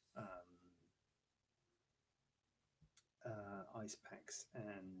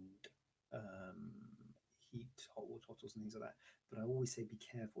heat hot water bottles and things like that. But I always say be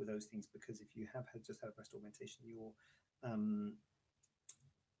careful with those things, because if you have just had a breast augmentation, your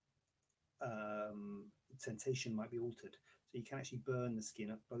sensation might be altered. So you can actually burn the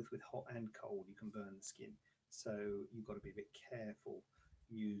skin up, both with hot and cold. You can burn the skin. So you've got to be a bit careful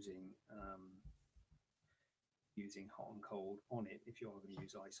using hot and cold on it. If you are going to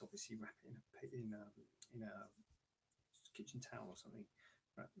use ice, obviously wrap it in a kitchen towel or something.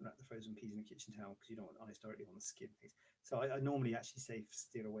 Wrap the frozen peas in a kitchen towel, because you don't want ice directly on the skin. So I normally actually say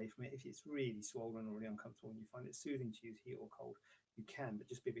steer away from it. If it's really swollen or really uncomfortable and you find it soothing to use heat or cold, you can, but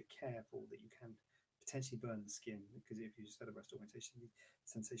just be a bit careful that you can potentially burn the skin, because if you just had a breast augmentation, the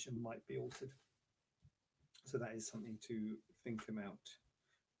sensation might be altered. So that is something to think about.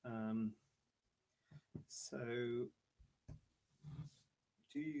 So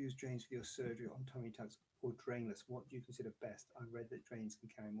do you use drains for your surgery on tummy tucks or drainless? What do you consider best? I read that drains can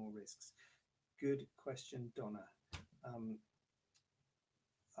carry more risks. Good question, Donna.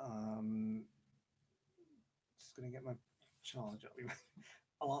 Just going to get my charge up.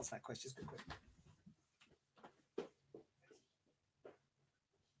 I'll answer that question just quickly.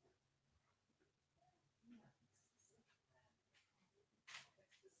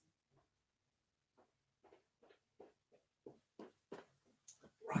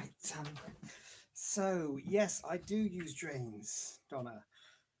 Right. So yes, I do use drains, Donna.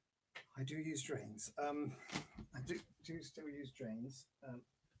 I do use drains. I do still use drains.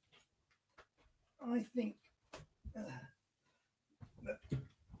 I think that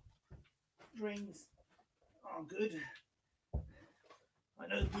drains are good. I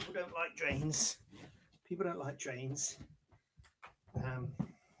know people don't like drains. People don't like drains. But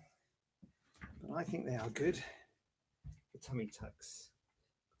I think they are good for tummy tucks,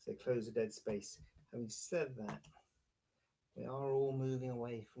 because they close a dead space. Having said that, we are all moving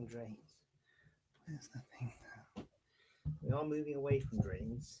away from drains. Where's the thing now? We are moving away from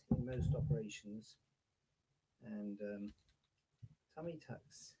drains in most operations, and tummy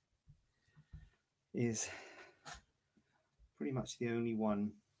tucks is pretty much the only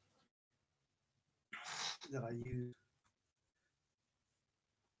one that I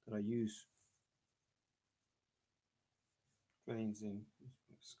use drains in.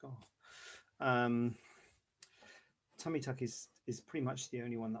 Scarf. Tummy tuck is pretty much the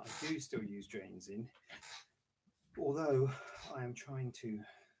only one that I do still use drains in, although I am trying to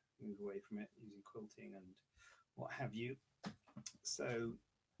move away from it using quilting and what have you. So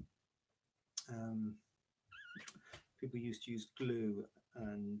people used to use glue,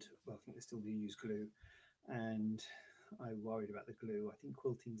 and well, I think they still do use glue, and I worried about the glue. I think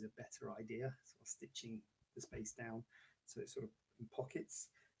quilting is a better idea, sort of stitching the space down so it's sort of in pockets.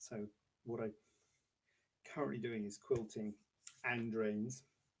 So what I'm currently doing is quilting and drains,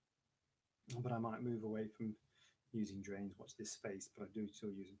 but I might move away from using drains. Watch this space, but I do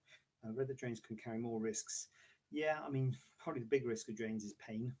still use them. I read that drains can carry more risks. Yeah, I mean, probably the big risk of drains is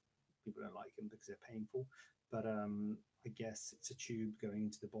pain. People don't like them because they're painful, but I guess it's a tube going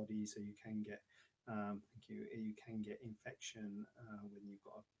into the body, so you can get you can get infection when you've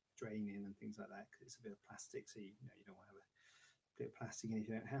got a drain in and things like that, because it's a bit of plastic, so you don't want to have a bit of plastic in if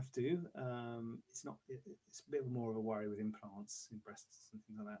you don't have to. It's a bit more of a worry with implants in breasts and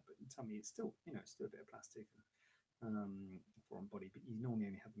things like that, but in tummy it's still it's still a bit of plastic for on body, but you normally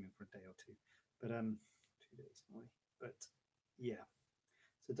only have them in for a day or two, but 2 days normally. But yeah,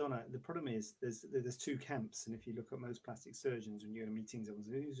 so Donna, the problem is there's two camps, and if you look at most plastic surgeons when you're in meetings, everyone's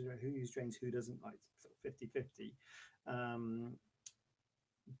who use drains, who doesn't, like sort of 50-50,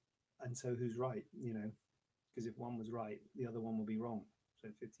 and so who's right? Because if one was right, the other one will be wrong. So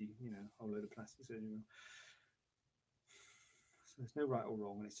 50, a whole load of plastic surgery. So there's no right or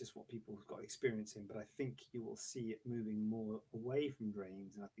wrong, and it's just what people have got experience in. But I think you will see it moving more away from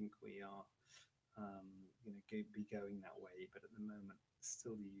drains, and I think we are be going that way. But at the moment,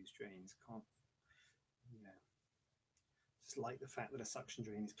 still the use drains. Can't, just like the fact that a suction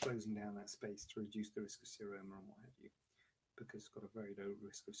drain is closing down that space to reduce the risk of seroma and what have you, because it's got a very low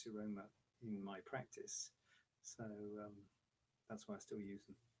risk of seroma in my practice. So that's why I still use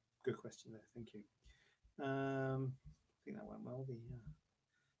them. Good question there. Thank you. I think that went well. The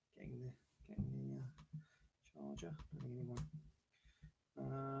getting the charger. I don't think anyone.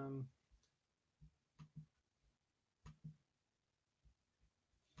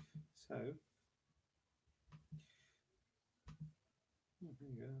 So there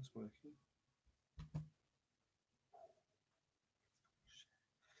you go. That's working.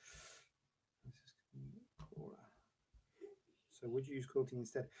 So would you use quilting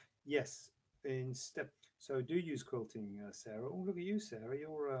instead? Yes, instead. So do use quilting, Sarah. Oh, look at you, Sarah.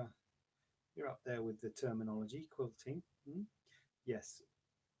 You're up there with the terminology, quilting. Yes.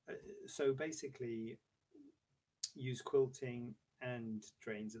 So basically, use quilting and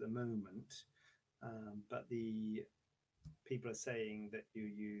drains at the moment, but the people are saying that you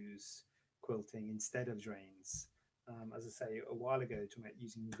use quilting instead of drains. As I say, a while ago, talking about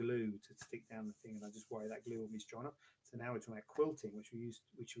using glue to stick down the thing, and I just worry that glue will be strong enough. So now we're talking about quilting, which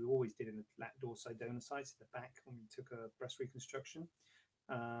we always did in the lat dorsal donor sites at the back when we took a breast reconstruction.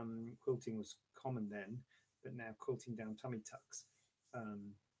 Quilting was common then, but now quilting down tummy tucks.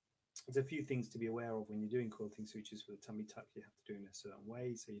 There's a few things to be aware of when you're doing quilting sutures for the tummy tuck. You have to do it in a certain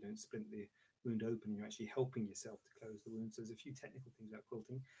way so you don't splint the wound open. You're actually helping yourself to close the wound. So there's a few technical things about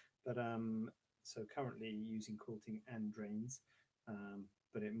quilting, but so currently using quilting and drains,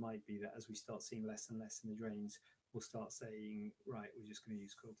 but it might be that as we start seeing less and less in the drains, we'll start saying, right, we're just going to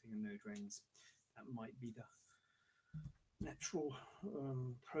use quilting and no drains. That might be the natural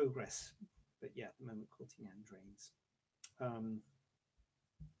progress, but yeah, at the moment quilting and drains.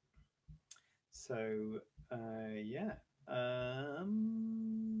 Yeah,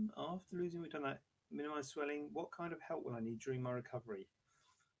 after losing, we've done that. Minimise swelling. What kind of help will I need during my recovery?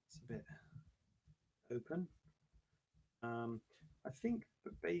 It's a bit open. I think,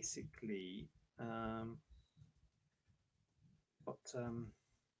 but basically, got Sarah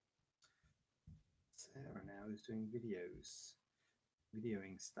now who's doing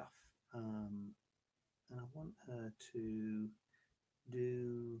videoing stuff, and I want her to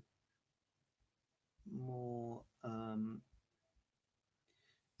do more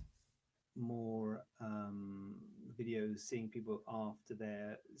videos seeing people after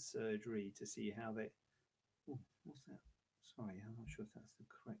their surgery to see how they. Oh, what's that? Sorry, I'm not sure if that's the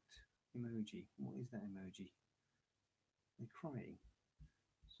correct emoji. What is that emoji? They're crying.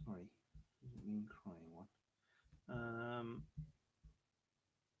 Sorry, doesn't mean crying one.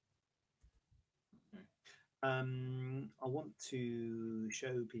 I want to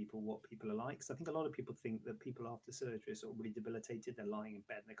show people what people are like, because I think a lot of people think that people after surgery are sort of really debilitated. They're lying in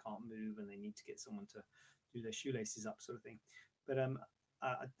bed and they can't move and they need to get someone to do their shoelaces up, sort of thing. But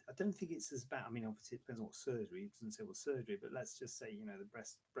I don't think it's as bad. I mean, obviously it depends on what surgery. It doesn't say what surgery, but let's just say, you know, the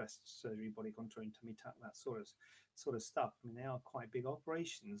breast surgery, body contouring, tummy tuck, that sort of stuff. I mean, they are quite big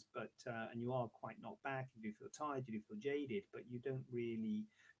operations, but and you are quite knocked back. You do feel tired, you do feel jaded, but you don't really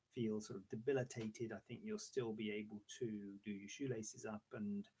feel sort of debilitated. I think you'll still be able to do your shoelaces up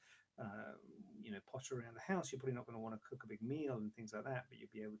and you know, potter around the house. You're probably not going to want to cook a big meal and things like that, but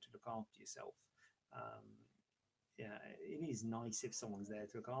you'll be able to look after yourself. Yeah, it is nice if someone's there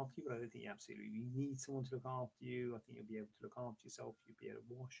to look after you, but I don't think you absolutely need someone to look after you. I think you'll be able to look after yourself. You'll be able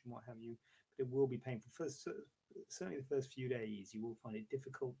to wash and what have you, but it will be painful. Certainly the first few days, you will find it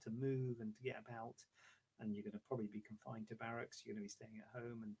difficult to move and to get about, and you're going to probably be confined to barracks. You're going to be staying at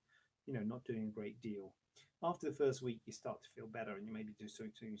home and, you know, not doing a great deal. After the first week, you start to feel better, and you maybe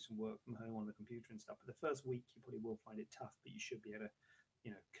doing some work from home on the computer and stuff. But the first week, you probably will find it tough, but you should be able to, you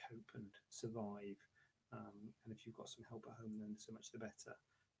know, cope and survive. And if you've got some help at home, then so much the better.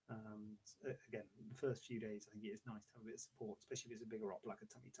 Again, the first few days, I think it is nice to have a bit of support, especially if it's a bigger op like a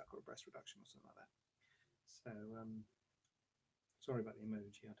tummy tuck or a breast reduction or something like that. So, sorry about the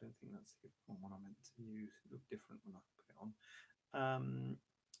emoji. I don't think that's the one I meant to use. It looked different when I put it on.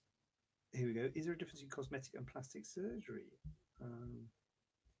 Here we go. Is there a difference in cosmetic and plastic surgery?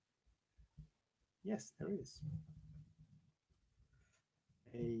 Yes, there is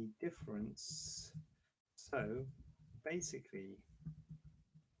a difference. So basically,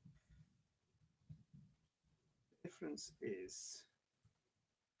 the difference is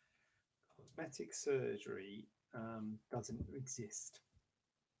cosmetic surgery doesn't exist.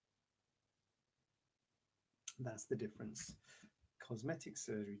 That's the difference. Cosmetic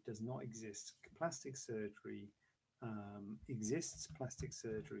surgery does not exist. Plastic surgery exists. Plastic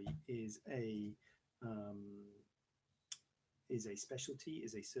surgery is a specialty,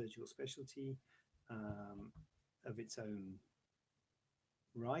 is a surgical specialty of its own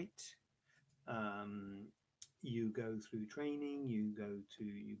right. You go through training, you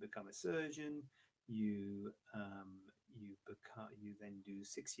become a surgeon, you you then do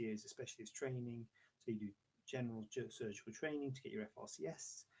 6 years of specialist training. So you do general surgical training to get your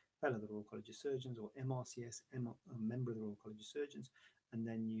FRCS, Fellow of the Royal College of Surgeons, or MRCS, a member of the Royal College of Surgeons, and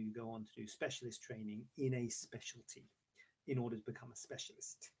then you go on to do specialist training in a specialty in order to become a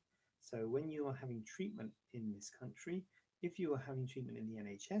specialist. So when you are having treatment in this country, if you are having treatment in the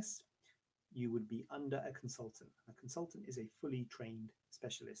NHS, you would be under a consultant. A consultant is a fully trained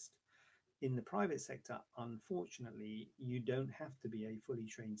specialist. In the private sector, unfortunately, you don't have to be a fully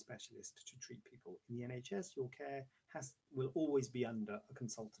trained specialist to treat people. In the NHS, your care will always be under a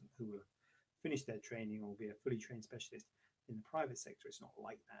consultant who will finish their training or be a fully trained specialist. In the private sector, it's not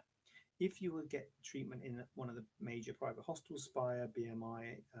like that. If you will get treatment in one of the major private hospitals, Spire,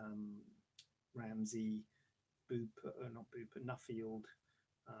 BMI, Ramsey, Nuffield,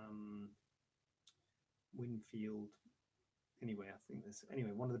 Winfield,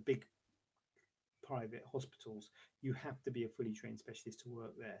 one of the big private hospitals, you have to be a fully trained specialist to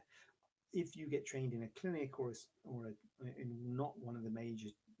work there. If you get trained in a clinic or in not one of the major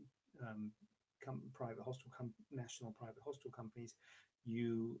private hospital national private hospital companies,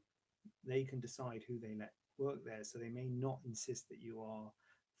 they can decide who they let work there. So they may not insist that you are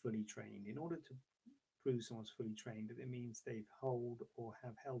fully trained. In order to prove someone's fully trained, it means they've held or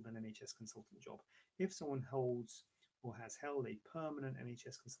have held an NHS consultant job. If someone holds or has held a permanent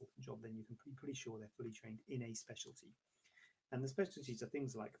NHS consultant job, then you can be pretty sure they're fully trained in a specialty. And the specialties are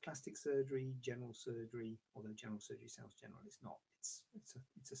things like plastic surgery, general surgery, although general surgery sounds general, it's not.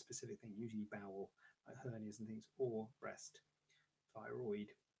 It's a specific thing, usually bowel, hernias and things, or breast, thyroid.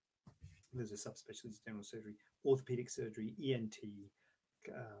 Those are subspecialties, general surgery, orthopedic surgery, ENT,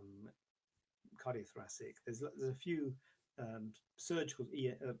 cardiothoracic. There's a few surgical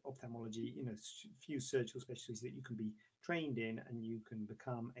ophthalmology, few surgical specialties that you can be trained in, and you can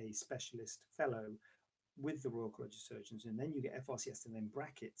become a specialist fellow with the Royal College of Surgeons, and then you get FRCS and then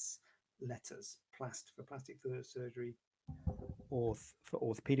brackets letters, for plastic surgery, or for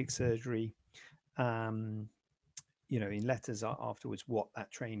orthopedic surgery, in letters afterwards what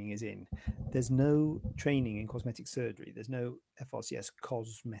that training is in. There's no training in cosmetic surgery. There's no FRCS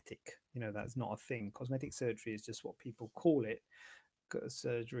cosmetic. That's not a thing. Cosmetic surgery is just what people call it.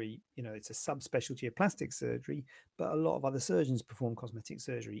 Surgery, it's a subspecialty of plastic surgery, but a lot of other surgeons perform cosmetic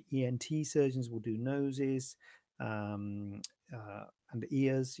surgery. ENT surgeons will do noses and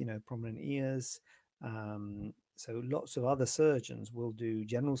ears, prominent ears. So lots of other surgeons will do,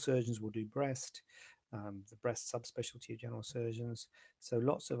 general surgeons will do breast, the breast subspecialty of general surgeons. So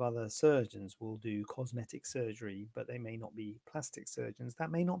lots of other surgeons will do cosmetic surgery, but they may not be plastic surgeons.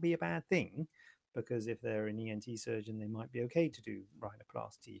 That may not be a bad thing, because if they're an ENT surgeon, they might be okay to do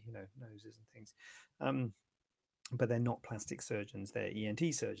rhinoplasty, noses and things. But they're not plastic surgeons, they're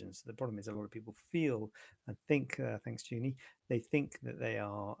ENT surgeons. The problem is a lot of people feel and think, thanks Junie, they think that they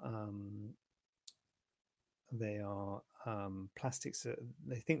are plastic.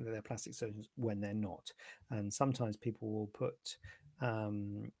 They think that they're plastic surgeons when they're not. And sometimes people will put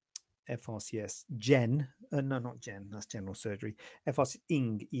FRCS Gen, no, not Gen, that's general surgery. FRCS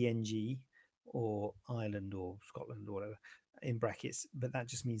Ing, ENG, or Ireland or Scotland or whatever in brackets, but that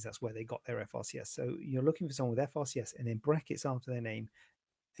just means that's where they got their FRCS. So you're looking for someone with FRCS and then brackets after their name,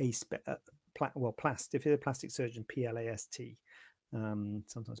 plast. If you're a plastic surgeon, PLAST,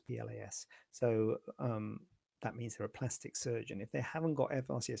 sometimes PLAS. So that means they're a plastic surgeon. If they haven't got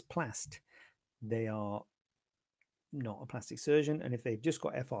FRCS plast, they are not a plastic surgeon. And if they've just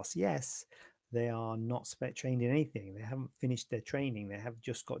got FRCS, they are not trained in anything. They haven't finished their training. They have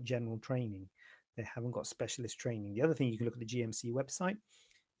just got general training. They haven't got specialist training. The other thing, you can look at the GMC website.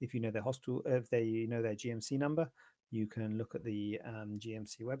 If you know their hospital, if they know their GMC number, you can look at the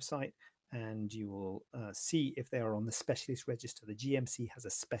GMC website and you will see if they are on the specialist register. The GMC has a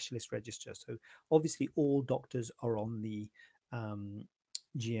specialist register. So obviously all doctors are on the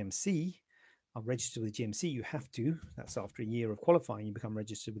GMC, are registered with the GMC. You have to. That's after a year of qualifying, you become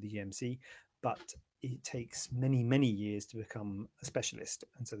registered with the GMC. But it takes many, many years to become a specialist.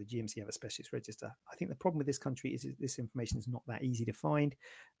 And so the GMC have a specialist register. I think the problem with this country is this information is not that easy to find.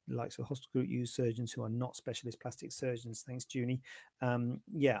 Like, so hospital group use surgeons who are not specialist plastic surgeons. Thanks, Junie. I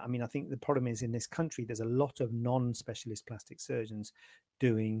think the problem is in this country, there's a lot of non-specialist plastic surgeons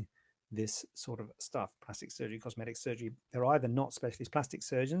doing this sort of stuff, plastic surgery, cosmetic surgery. They're either not specialist plastic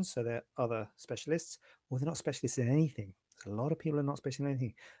surgeons, so they're other specialists, or they're not specialists in anything. There's a lot of people who are not specialists in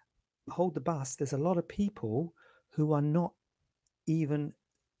anything. Hold the bus. There's a lot of people who are not even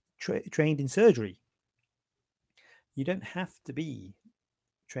trained in surgery. You don't have to be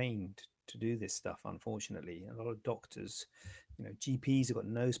trained to do this stuff, unfortunately. A lot of doctors, GPs have got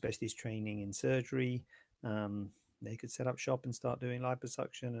no specialist training in surgery. they could set up shop and start doing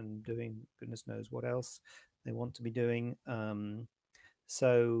liposuction and doing goodness knows what else they want to be doing.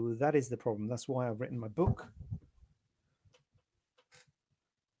 So that is the problem. That's why I've written my book.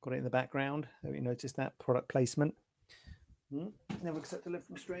 Got it in the background. Have you noticed that? Product placement. Never accept a lift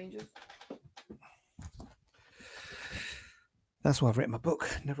from strangers. That's why I've written my book.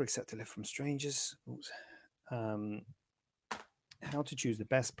 Never accept a lift from strangers. How to choose the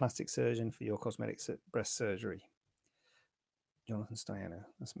best plastic surgeon for your cosmetic breast surgery. Jonathan Staiano.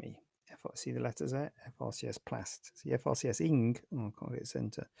 That's me. See the letters there? FRCS Plast. See FRCS Ing. Oh, I can't get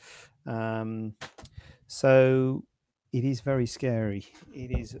center. So it is very scary.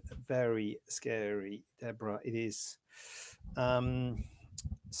 It is very scary, Deborah. It is.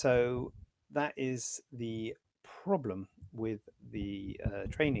 So that is the problem with the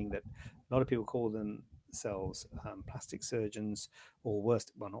training, that a lot of people call themselves plastic surgeons, or worse,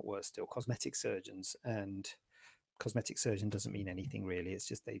 well, not worse still, cosmetic surgeons. And cosmetic surgeon doesn't mean anything really. It's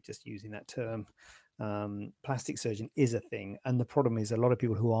just they're just using that term. Plastic surgeon is a thing, and the problem is a lot of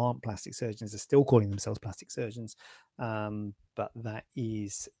people who aren't plastic surgeons are still calling themselves plastic surgeons. But that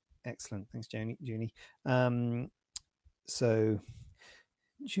is excellent. Thanks, Junie. So,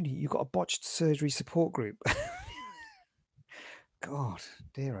 Junie, you've got a botched surgery support group. God,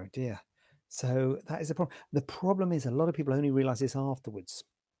 dear, oh dear. So that is the problem. The problem is a lot of people only realize this afterwards.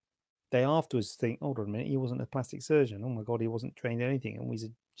 They afterwards think, hold on a minute, he wasn't a plastic surgeon. Oh my God, he wasn't trained in anything. And he's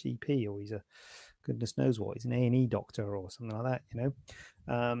a GP, or he's a goodness knows what. He's an A&E doctor or something like that, you know.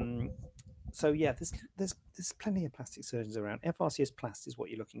 So yeah, there's plenty of plastic surgeons around. FRCS Plast is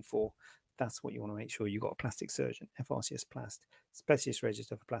what you're looking for. That's what you want to make sure you've got a plastic surgeon. FRCS Plast, specialist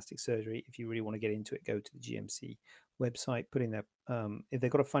register for plastic surgery. If you really want to get into it, go to the GMC website, put in their, if they've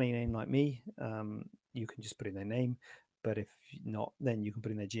got a funny name like me, you can just put in their name. But if not, then you can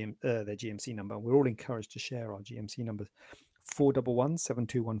put in their GMC number. We're all encouraged to share our GMC number,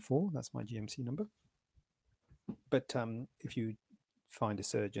 411-7214. That's my GMC number. But if you find a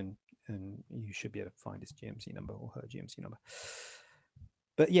surgeon, and you should be able to find his GMC number or her GMC number.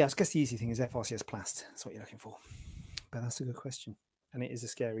 But yeah, I guess the easy thing is FRCS Plast. That's what you're looking for. But that's a good question. And it is a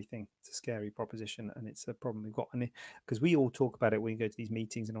scary thing. It's a scary proposition, and it's a problem we've got. And because we all talk about it when we go to these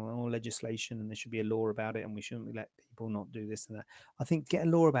meetings and all legislation, and there should be a law about it, and we shouldn't let people not do this and that. I think get a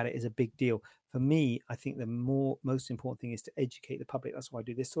law about it is a big deal. For me, I think the most important thing is to educate the public. That's why I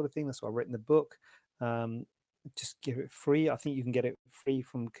do this sort of thing. That's why I've written the book. Just give it free. I think you can get it free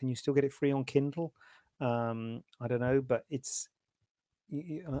from. Can you still get it free on Kindle? I don't know, but it's.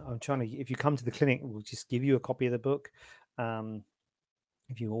 I'm trying to. If you come to the clinic, we'll just give you a copy of the book.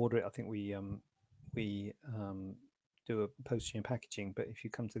 If you order it, I think we do a postage and packaging. But if you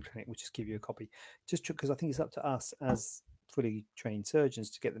come to the clinic, we'll just give you a copy. Just because I think it's up to us as fully trained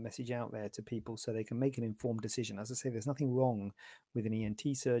surgeons to get the message out there to people so they can make an informed decision. As I say, there's nothing wrong with an ENT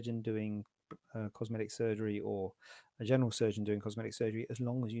surgeon doing cosmetic surgery, or a general surgeon doing cosmetic surgery, as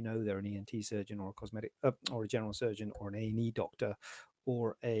long as you know they're an ENT surgeon or a cosmetic or a general surgeon or an A&E doctor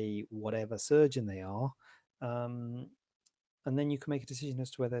or a whatever surgeon they are. And then you can make a decision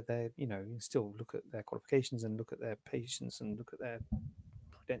as to whether they're, you still look at their qualifications and look at their patients and look at their,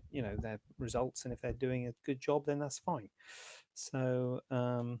 their results. And if they're doing a good job, then that's fine. So,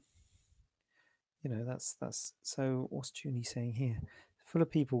 that's so what's Junie saying here? Full of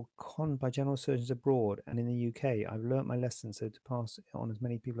people conned by general surgeons abroad and in the UK. I've learnt my lesson, so to pass it on as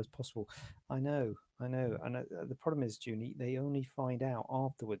many people as possible. I know. And the problem is, Junie, they only find out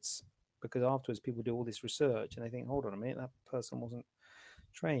afterwards, because afterwards people do all this research and they think, hold on a minute, that person wasn't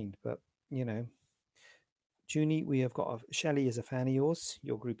trained. But, Junie, we have got Shelley is a fan of yours.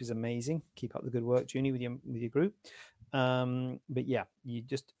 Your group is amazing. Keep up the good work, Junie, with your group. But yeah,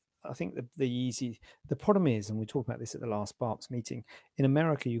 I think the problem is, and we talked about this at the last BBA'S meeting, in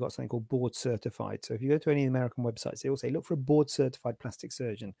America, you've got something called board certified. So if you go to any American websites, they all say, look for a board certified plastic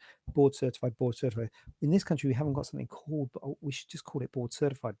surgeon, board certified. In this country, we haven't got something called, we should just call it board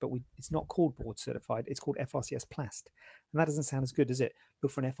certified, but it's not called board certified. It's called FRCS Plast. And that doesn't sound as good, does it?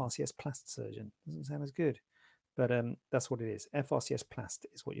 Look for an FRCS Plast surgeon. Doesn't sound as good. But that's what it is. FRCS Plast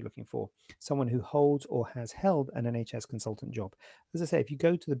is what you're looking for. Someone who holds or has held an NHS consultant job. As I say, if you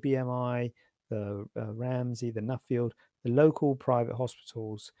go to the BMI, the Ramsey, the Nuffield, the local private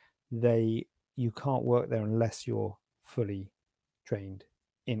hospitals, you can't work there unless you're fully trained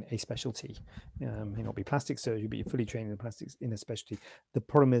in a specialty. May not be plastic surgery, but you're fully trained in plastics in a specialty. The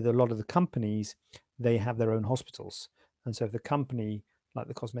problem is a lot of the companies, they have their own hospitals. And so if the company, like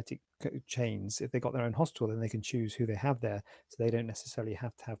the cosmetic chains, if they got their own hospital, then they can choose who they have there. So they don't necessarily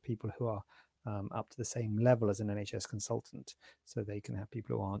have to have people who are up to the same level as an NHS consultant. So they can have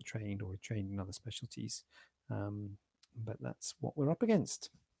people who aren't trained or trained in other specialties. But that's what we're up against.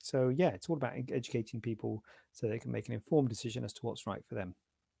 So yeah, it's all about educating people so they can make an informed decision as to what's right for them.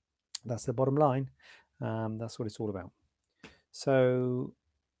 That's the bottom line. That's what it's all about. So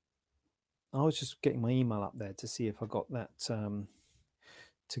I was just getting my email up there to see if I got that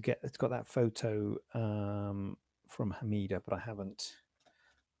got that photo from Hamida, but I haven't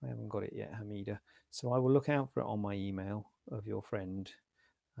got it yet, Hamida. So I will look out for it on my email of your friend,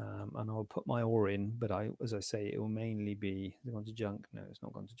 and I'll put my aura in. But as I say, it will mainly be. Has it gone to junk? No, it's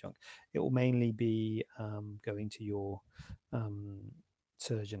not gone to junk. It will mainly be going to your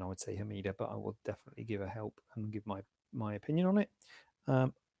surgeon, I would say, Hamida. But I will definitely give a help and give my opinion on it.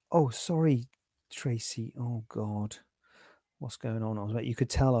 Oh, sorry, Tracy. Oh God, what's going on? You could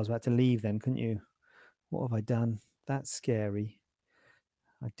tell I was about to leave then, couldn't you? What have I done? That's scary.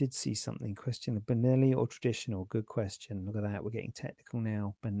 I did see something. Question of Benelli or traditional? Good question. Look at that. We're getting technical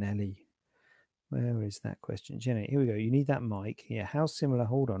now. Benelli. Where is that question? Jenny, here we go. You need that mic. Yeah. How similar?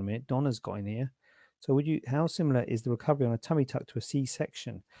 Hold on a minute. Donna's got in here. So how similar is the recovery on a tummy tuck to a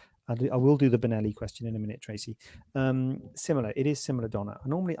C-section? I will do the Benelli question in a minute, Tracy. Similar. It is similar, Donna.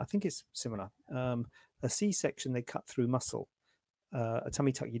 Normally, I think it's similar. A C-section, they cut through muscle. A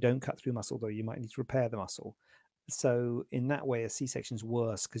tummy tuck, you don't cut through muscle, though you might need to repair the muscle. So in that way, a C-section is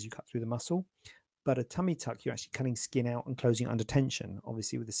worse because you cut through the muscle. But a tummy tuck, you're actually cutting skin out and closing under tension.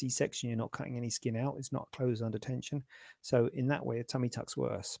 Obviously, with a C-section, you're not cutting any skin out. It's not closed under tension. So in that way, a tummy tuck's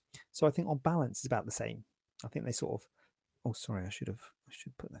worse. So I think on balance, it's about the same. I think they sort of... Oh, sorry, I should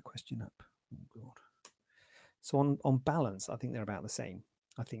put that question up. Oh, God. So on balance, I think they're about the same.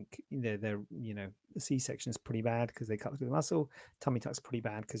 I think they're the C-section is pretty bad because they cut through the muscle. Tummy tuck's pretty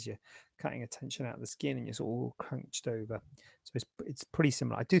bad because you're cutting a tension out of the skin and you're sort of all crunched over. So it's pretty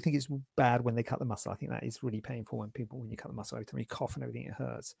similar. I do think it's bad when they cut the muscle. I think that is really painful when you cut the muscle. Every time you cough and everything, it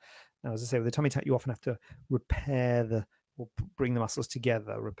hurts. Now, as I say, with the tummy tuck, you often have to repair or bring the muscles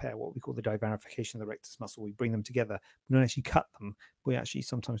together, repair what we call the divarification of the rectus muscle. We bring them together. We don't actually cut them. We actually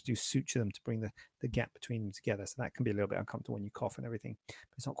sometimes do suture them to bring the gap between them together. So that can be a little bit uncomfortable when you cough and everything.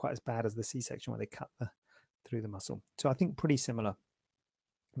 But it's not quite as bad as the C-section where they cut through the muscle. So I think pretty similar.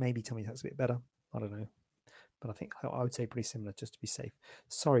 Maybe tummy tuck's a bit better. I don't know. But I think I would say pretty similar just to be safe.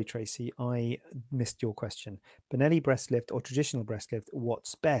 Sorry, Tracy, I missed your question. Benelli breast lift or traditional breast lift,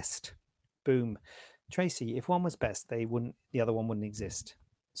 what's best? Boom. Tracy, if one was best, the other one wouldn't exist.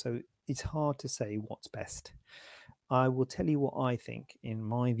 So it's hard to say what's best. I will tell you what I think, in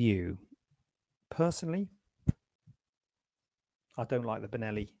my view. Personally, I don't like the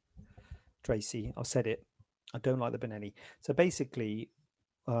Benelli. Tracy, I've said it. I don't like the Benelli. So basically,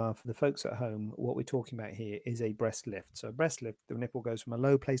 for the folks at home, what we're talking about here is a breast lift. So a breast lift, the nipple goes from a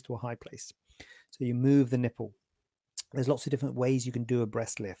low place to a high place. So you move the nipple. There's lots of different ways you can do a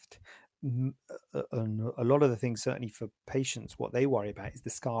breast lift. A lot of the things, certainly for patients, what they worry about is the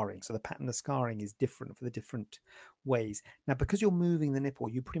scarring. So the pattern of scarring is different for the different ways. Now, because you're moving the nipple,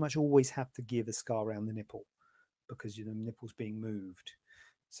 you pretty much always have to give a scar around the nipple because the nipple's being moved.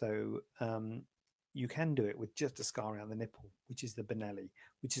 So you can do it with just a scar around the nipple, which is the Benelli,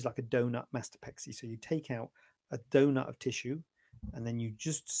 which is like a donut mastopexy. So you take out a donut of tissue and then you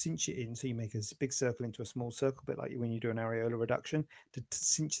just cinch it in. So you make a big circle into a small circle, a bit like when you do an areola reduction, to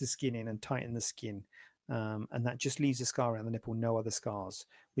cinch the skin in and tighten the skin. And that just leaves a scar around the nipple, no other scars,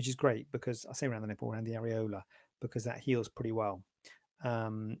 which is great because I say around the nipple, around the areola, because that heals pretty well.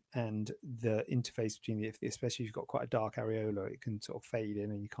 And the interface between especially if you've got quite a dark areola, it can sort of fade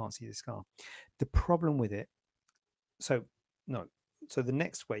in and you can't see the scar. The problem with it, so the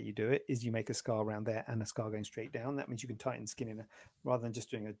next way you do it is you make a scar around there and a scar going straight down. That means you can tighten the skin in rather than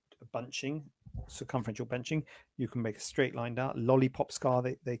just doing a bunching, circumferential bunching. You can make a straight line down, lollipop scar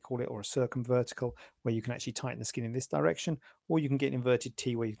they call it, or a circumvertical, where you can actually tighten the skin in this direction, or you can get an inverted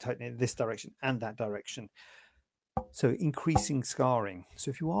T where you tighten it in this direction and that direction. So increasing scarring. So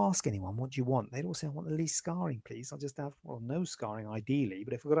if you ask anyone what do you want, they'd all say, I want the least scarring, please. I'll just have, no scarring ideally,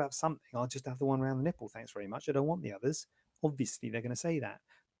 but if we've got to have something, I'll just have the one around the nipple. Thanks very much. I don't want the others. Obviously, they're going to say that,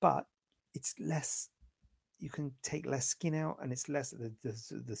 but it's less. You can take less skin out, and it's less.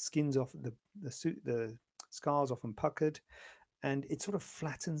 The skin's off. The scars often puckered, and it sort of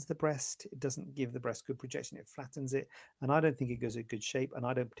flattens the breast. It doesn't give the breast good projection. It flattens it, and I don't think it goes in good shape, and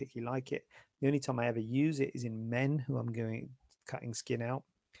I don't particularly like it. The only time I ever use it is in men who I'm cutting skin out.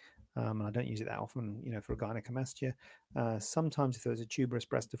 And I don't use it that often, for a gynecomastia. Sometimes if there's a tuberous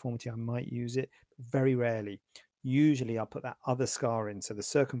breast deformity, I might use it, but very rarely. Usually I'll put that other scar in, so the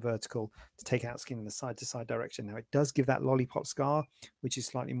circumvertical, to take out skin in the side-to-side direction. Now, it does give that lollipop scar, which is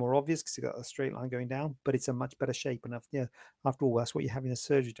slightly more obvious because you've got a straight line going down, but it's a much better shape. And after all, that's what you're having the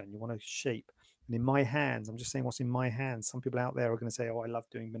surgery done. You want a shape. And in my hands, I'm just saying what's in my hands. Some people out there are going to say, oh, I love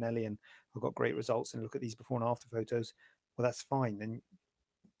doing Benelli and I've got great results, and look at these before and after photos. Well, that's fine. Then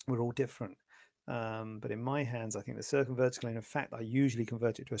we're all different. But in my hands, I think the circumvertical, and in fact, I usually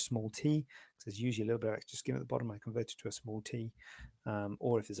convert it to a small T, because there's usually a little bit of extra skin at the bottom. I convert it to a small T.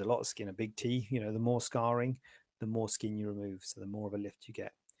 Or if there's a lot of skin, a big T. You know, the more scarring, the more skin you remove, so the more of a lift you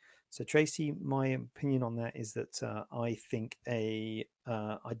get. So Tracy, my opinion on that is that I think I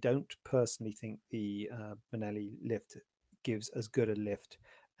don't personally think the Benelli lift gives as good a lift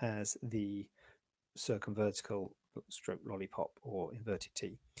as the circumvertical stroke lollipop or inverted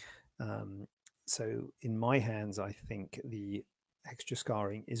T. So in my hands, I think the extra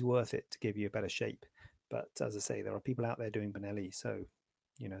scarring is worth it to give you a better shape. But as I say, there are people out there doing Benelli, so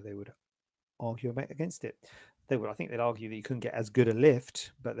you know they would argue against it. I think they'd argue that you couldn't get as good a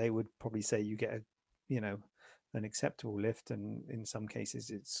lift, but they would probably say you get an acceptable lift, and in some cases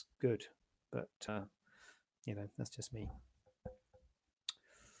it's good. But that's just me.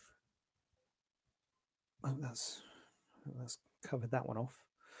 Oh, that's covered that one off.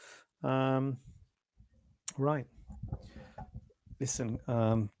 Right. Listen,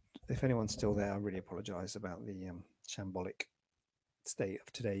 if anyone's still there, I really apologise about the shambolic state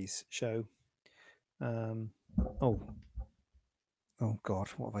of today's show. Oh God,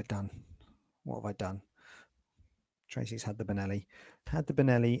 what have I done? Tracy's had the Benelli.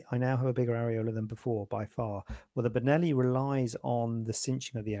 I now have a bigger areola than before by far. Well, the Benelli relies on the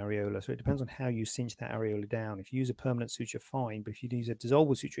cinching of the areola, so it depends on how you cinch that areola down. If you use a permanent suture, fine, but if you use a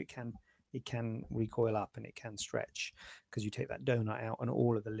dissolvable suture, it can recoil up and it can stretch, because you take that donut out and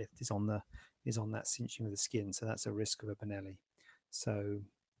all of the lift is on that cinching of the skin, so that's a risk of a Benelli. So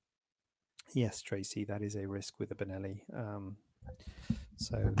yes, Tracy, that is a risk with a Benelli.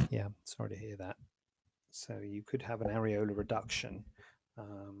 So yeah, sorry to hear that. So you could have an areola reduction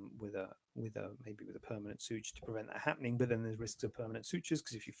with maybe with a permanent suture to prevent that happening, but then there's risks of permanent sutures,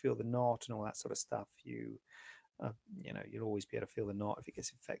 because if you feel the knot and all that sort of stuff, you'll always be able to feel the knot if it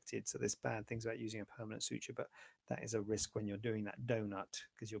gets infected. So there's bad things about using a permanent suture, but that is a risk when you're doing that donut,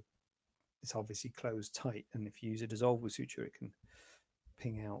 because it's obviously closed tight, and if you use a dissolvable suture, it can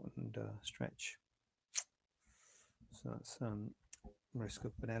ping out and stretch. So that's risk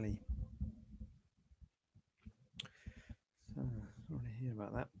of Benelli. So sorry to hear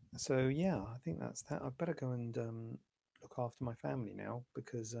about that. So yeah, I think that's that. I better go and look after my family now,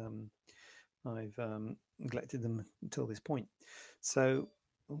 because I've neglected them until this point. So,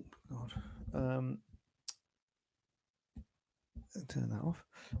 oh God, turn that off.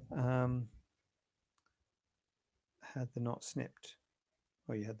 Had the knot snipped.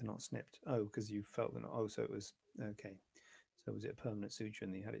 Oh, you had the knot snipped. Oh, because you felt the knot. Oh, so it was okay. So was it a permanent suture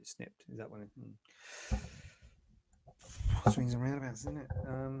and you had it snipped? Is that when it swings and roundabouts, isn't it?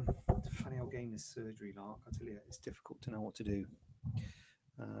 Funny old game, this surgery, Lark. I tell you, it's difficult to know what to do.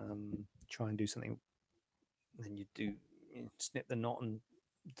 Try and do something, then you snip the knot and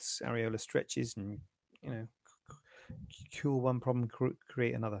this areola stretches, and cure one problem,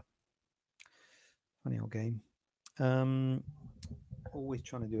 create another. Funny old game. Always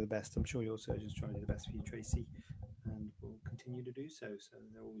trying to do the best. I'm sure your surgeon's trying to do the best for you, Tracy, and will continue to do so. So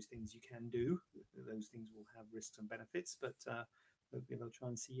there are always things you can do. Those things will have risks and benefits, but hopefully they'll try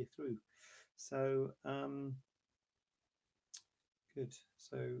and see you through. So good.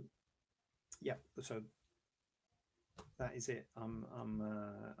 So yeah. So that is it. I'm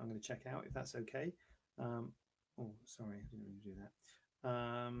going to check out, if that's okay. Oh, sorry, I didn't really do that.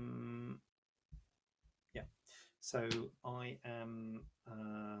 Yeah. So I am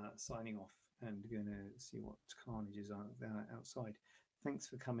signing off and going to see what carnages are there outside. Thanks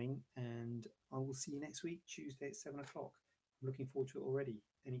for coming, and I will see you next week, Tuesday at 7 o'clock. I'm looking forward to it already.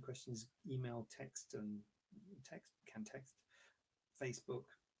 Any questions, email, text, Facebook,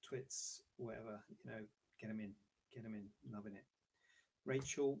 Twits, whatever, get them in, loving it.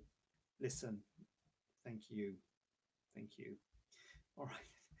 Rachel, listen, thank you. All right,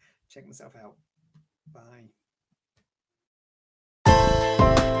 check myself out. Bye.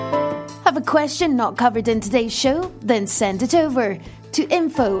 Have a question not covered in today's show? Then send it over to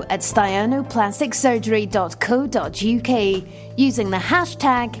info@staianoplasticsurgery.co.uk using the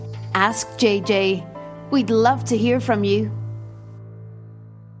hashtag AskJJ. We'd love to hear from you.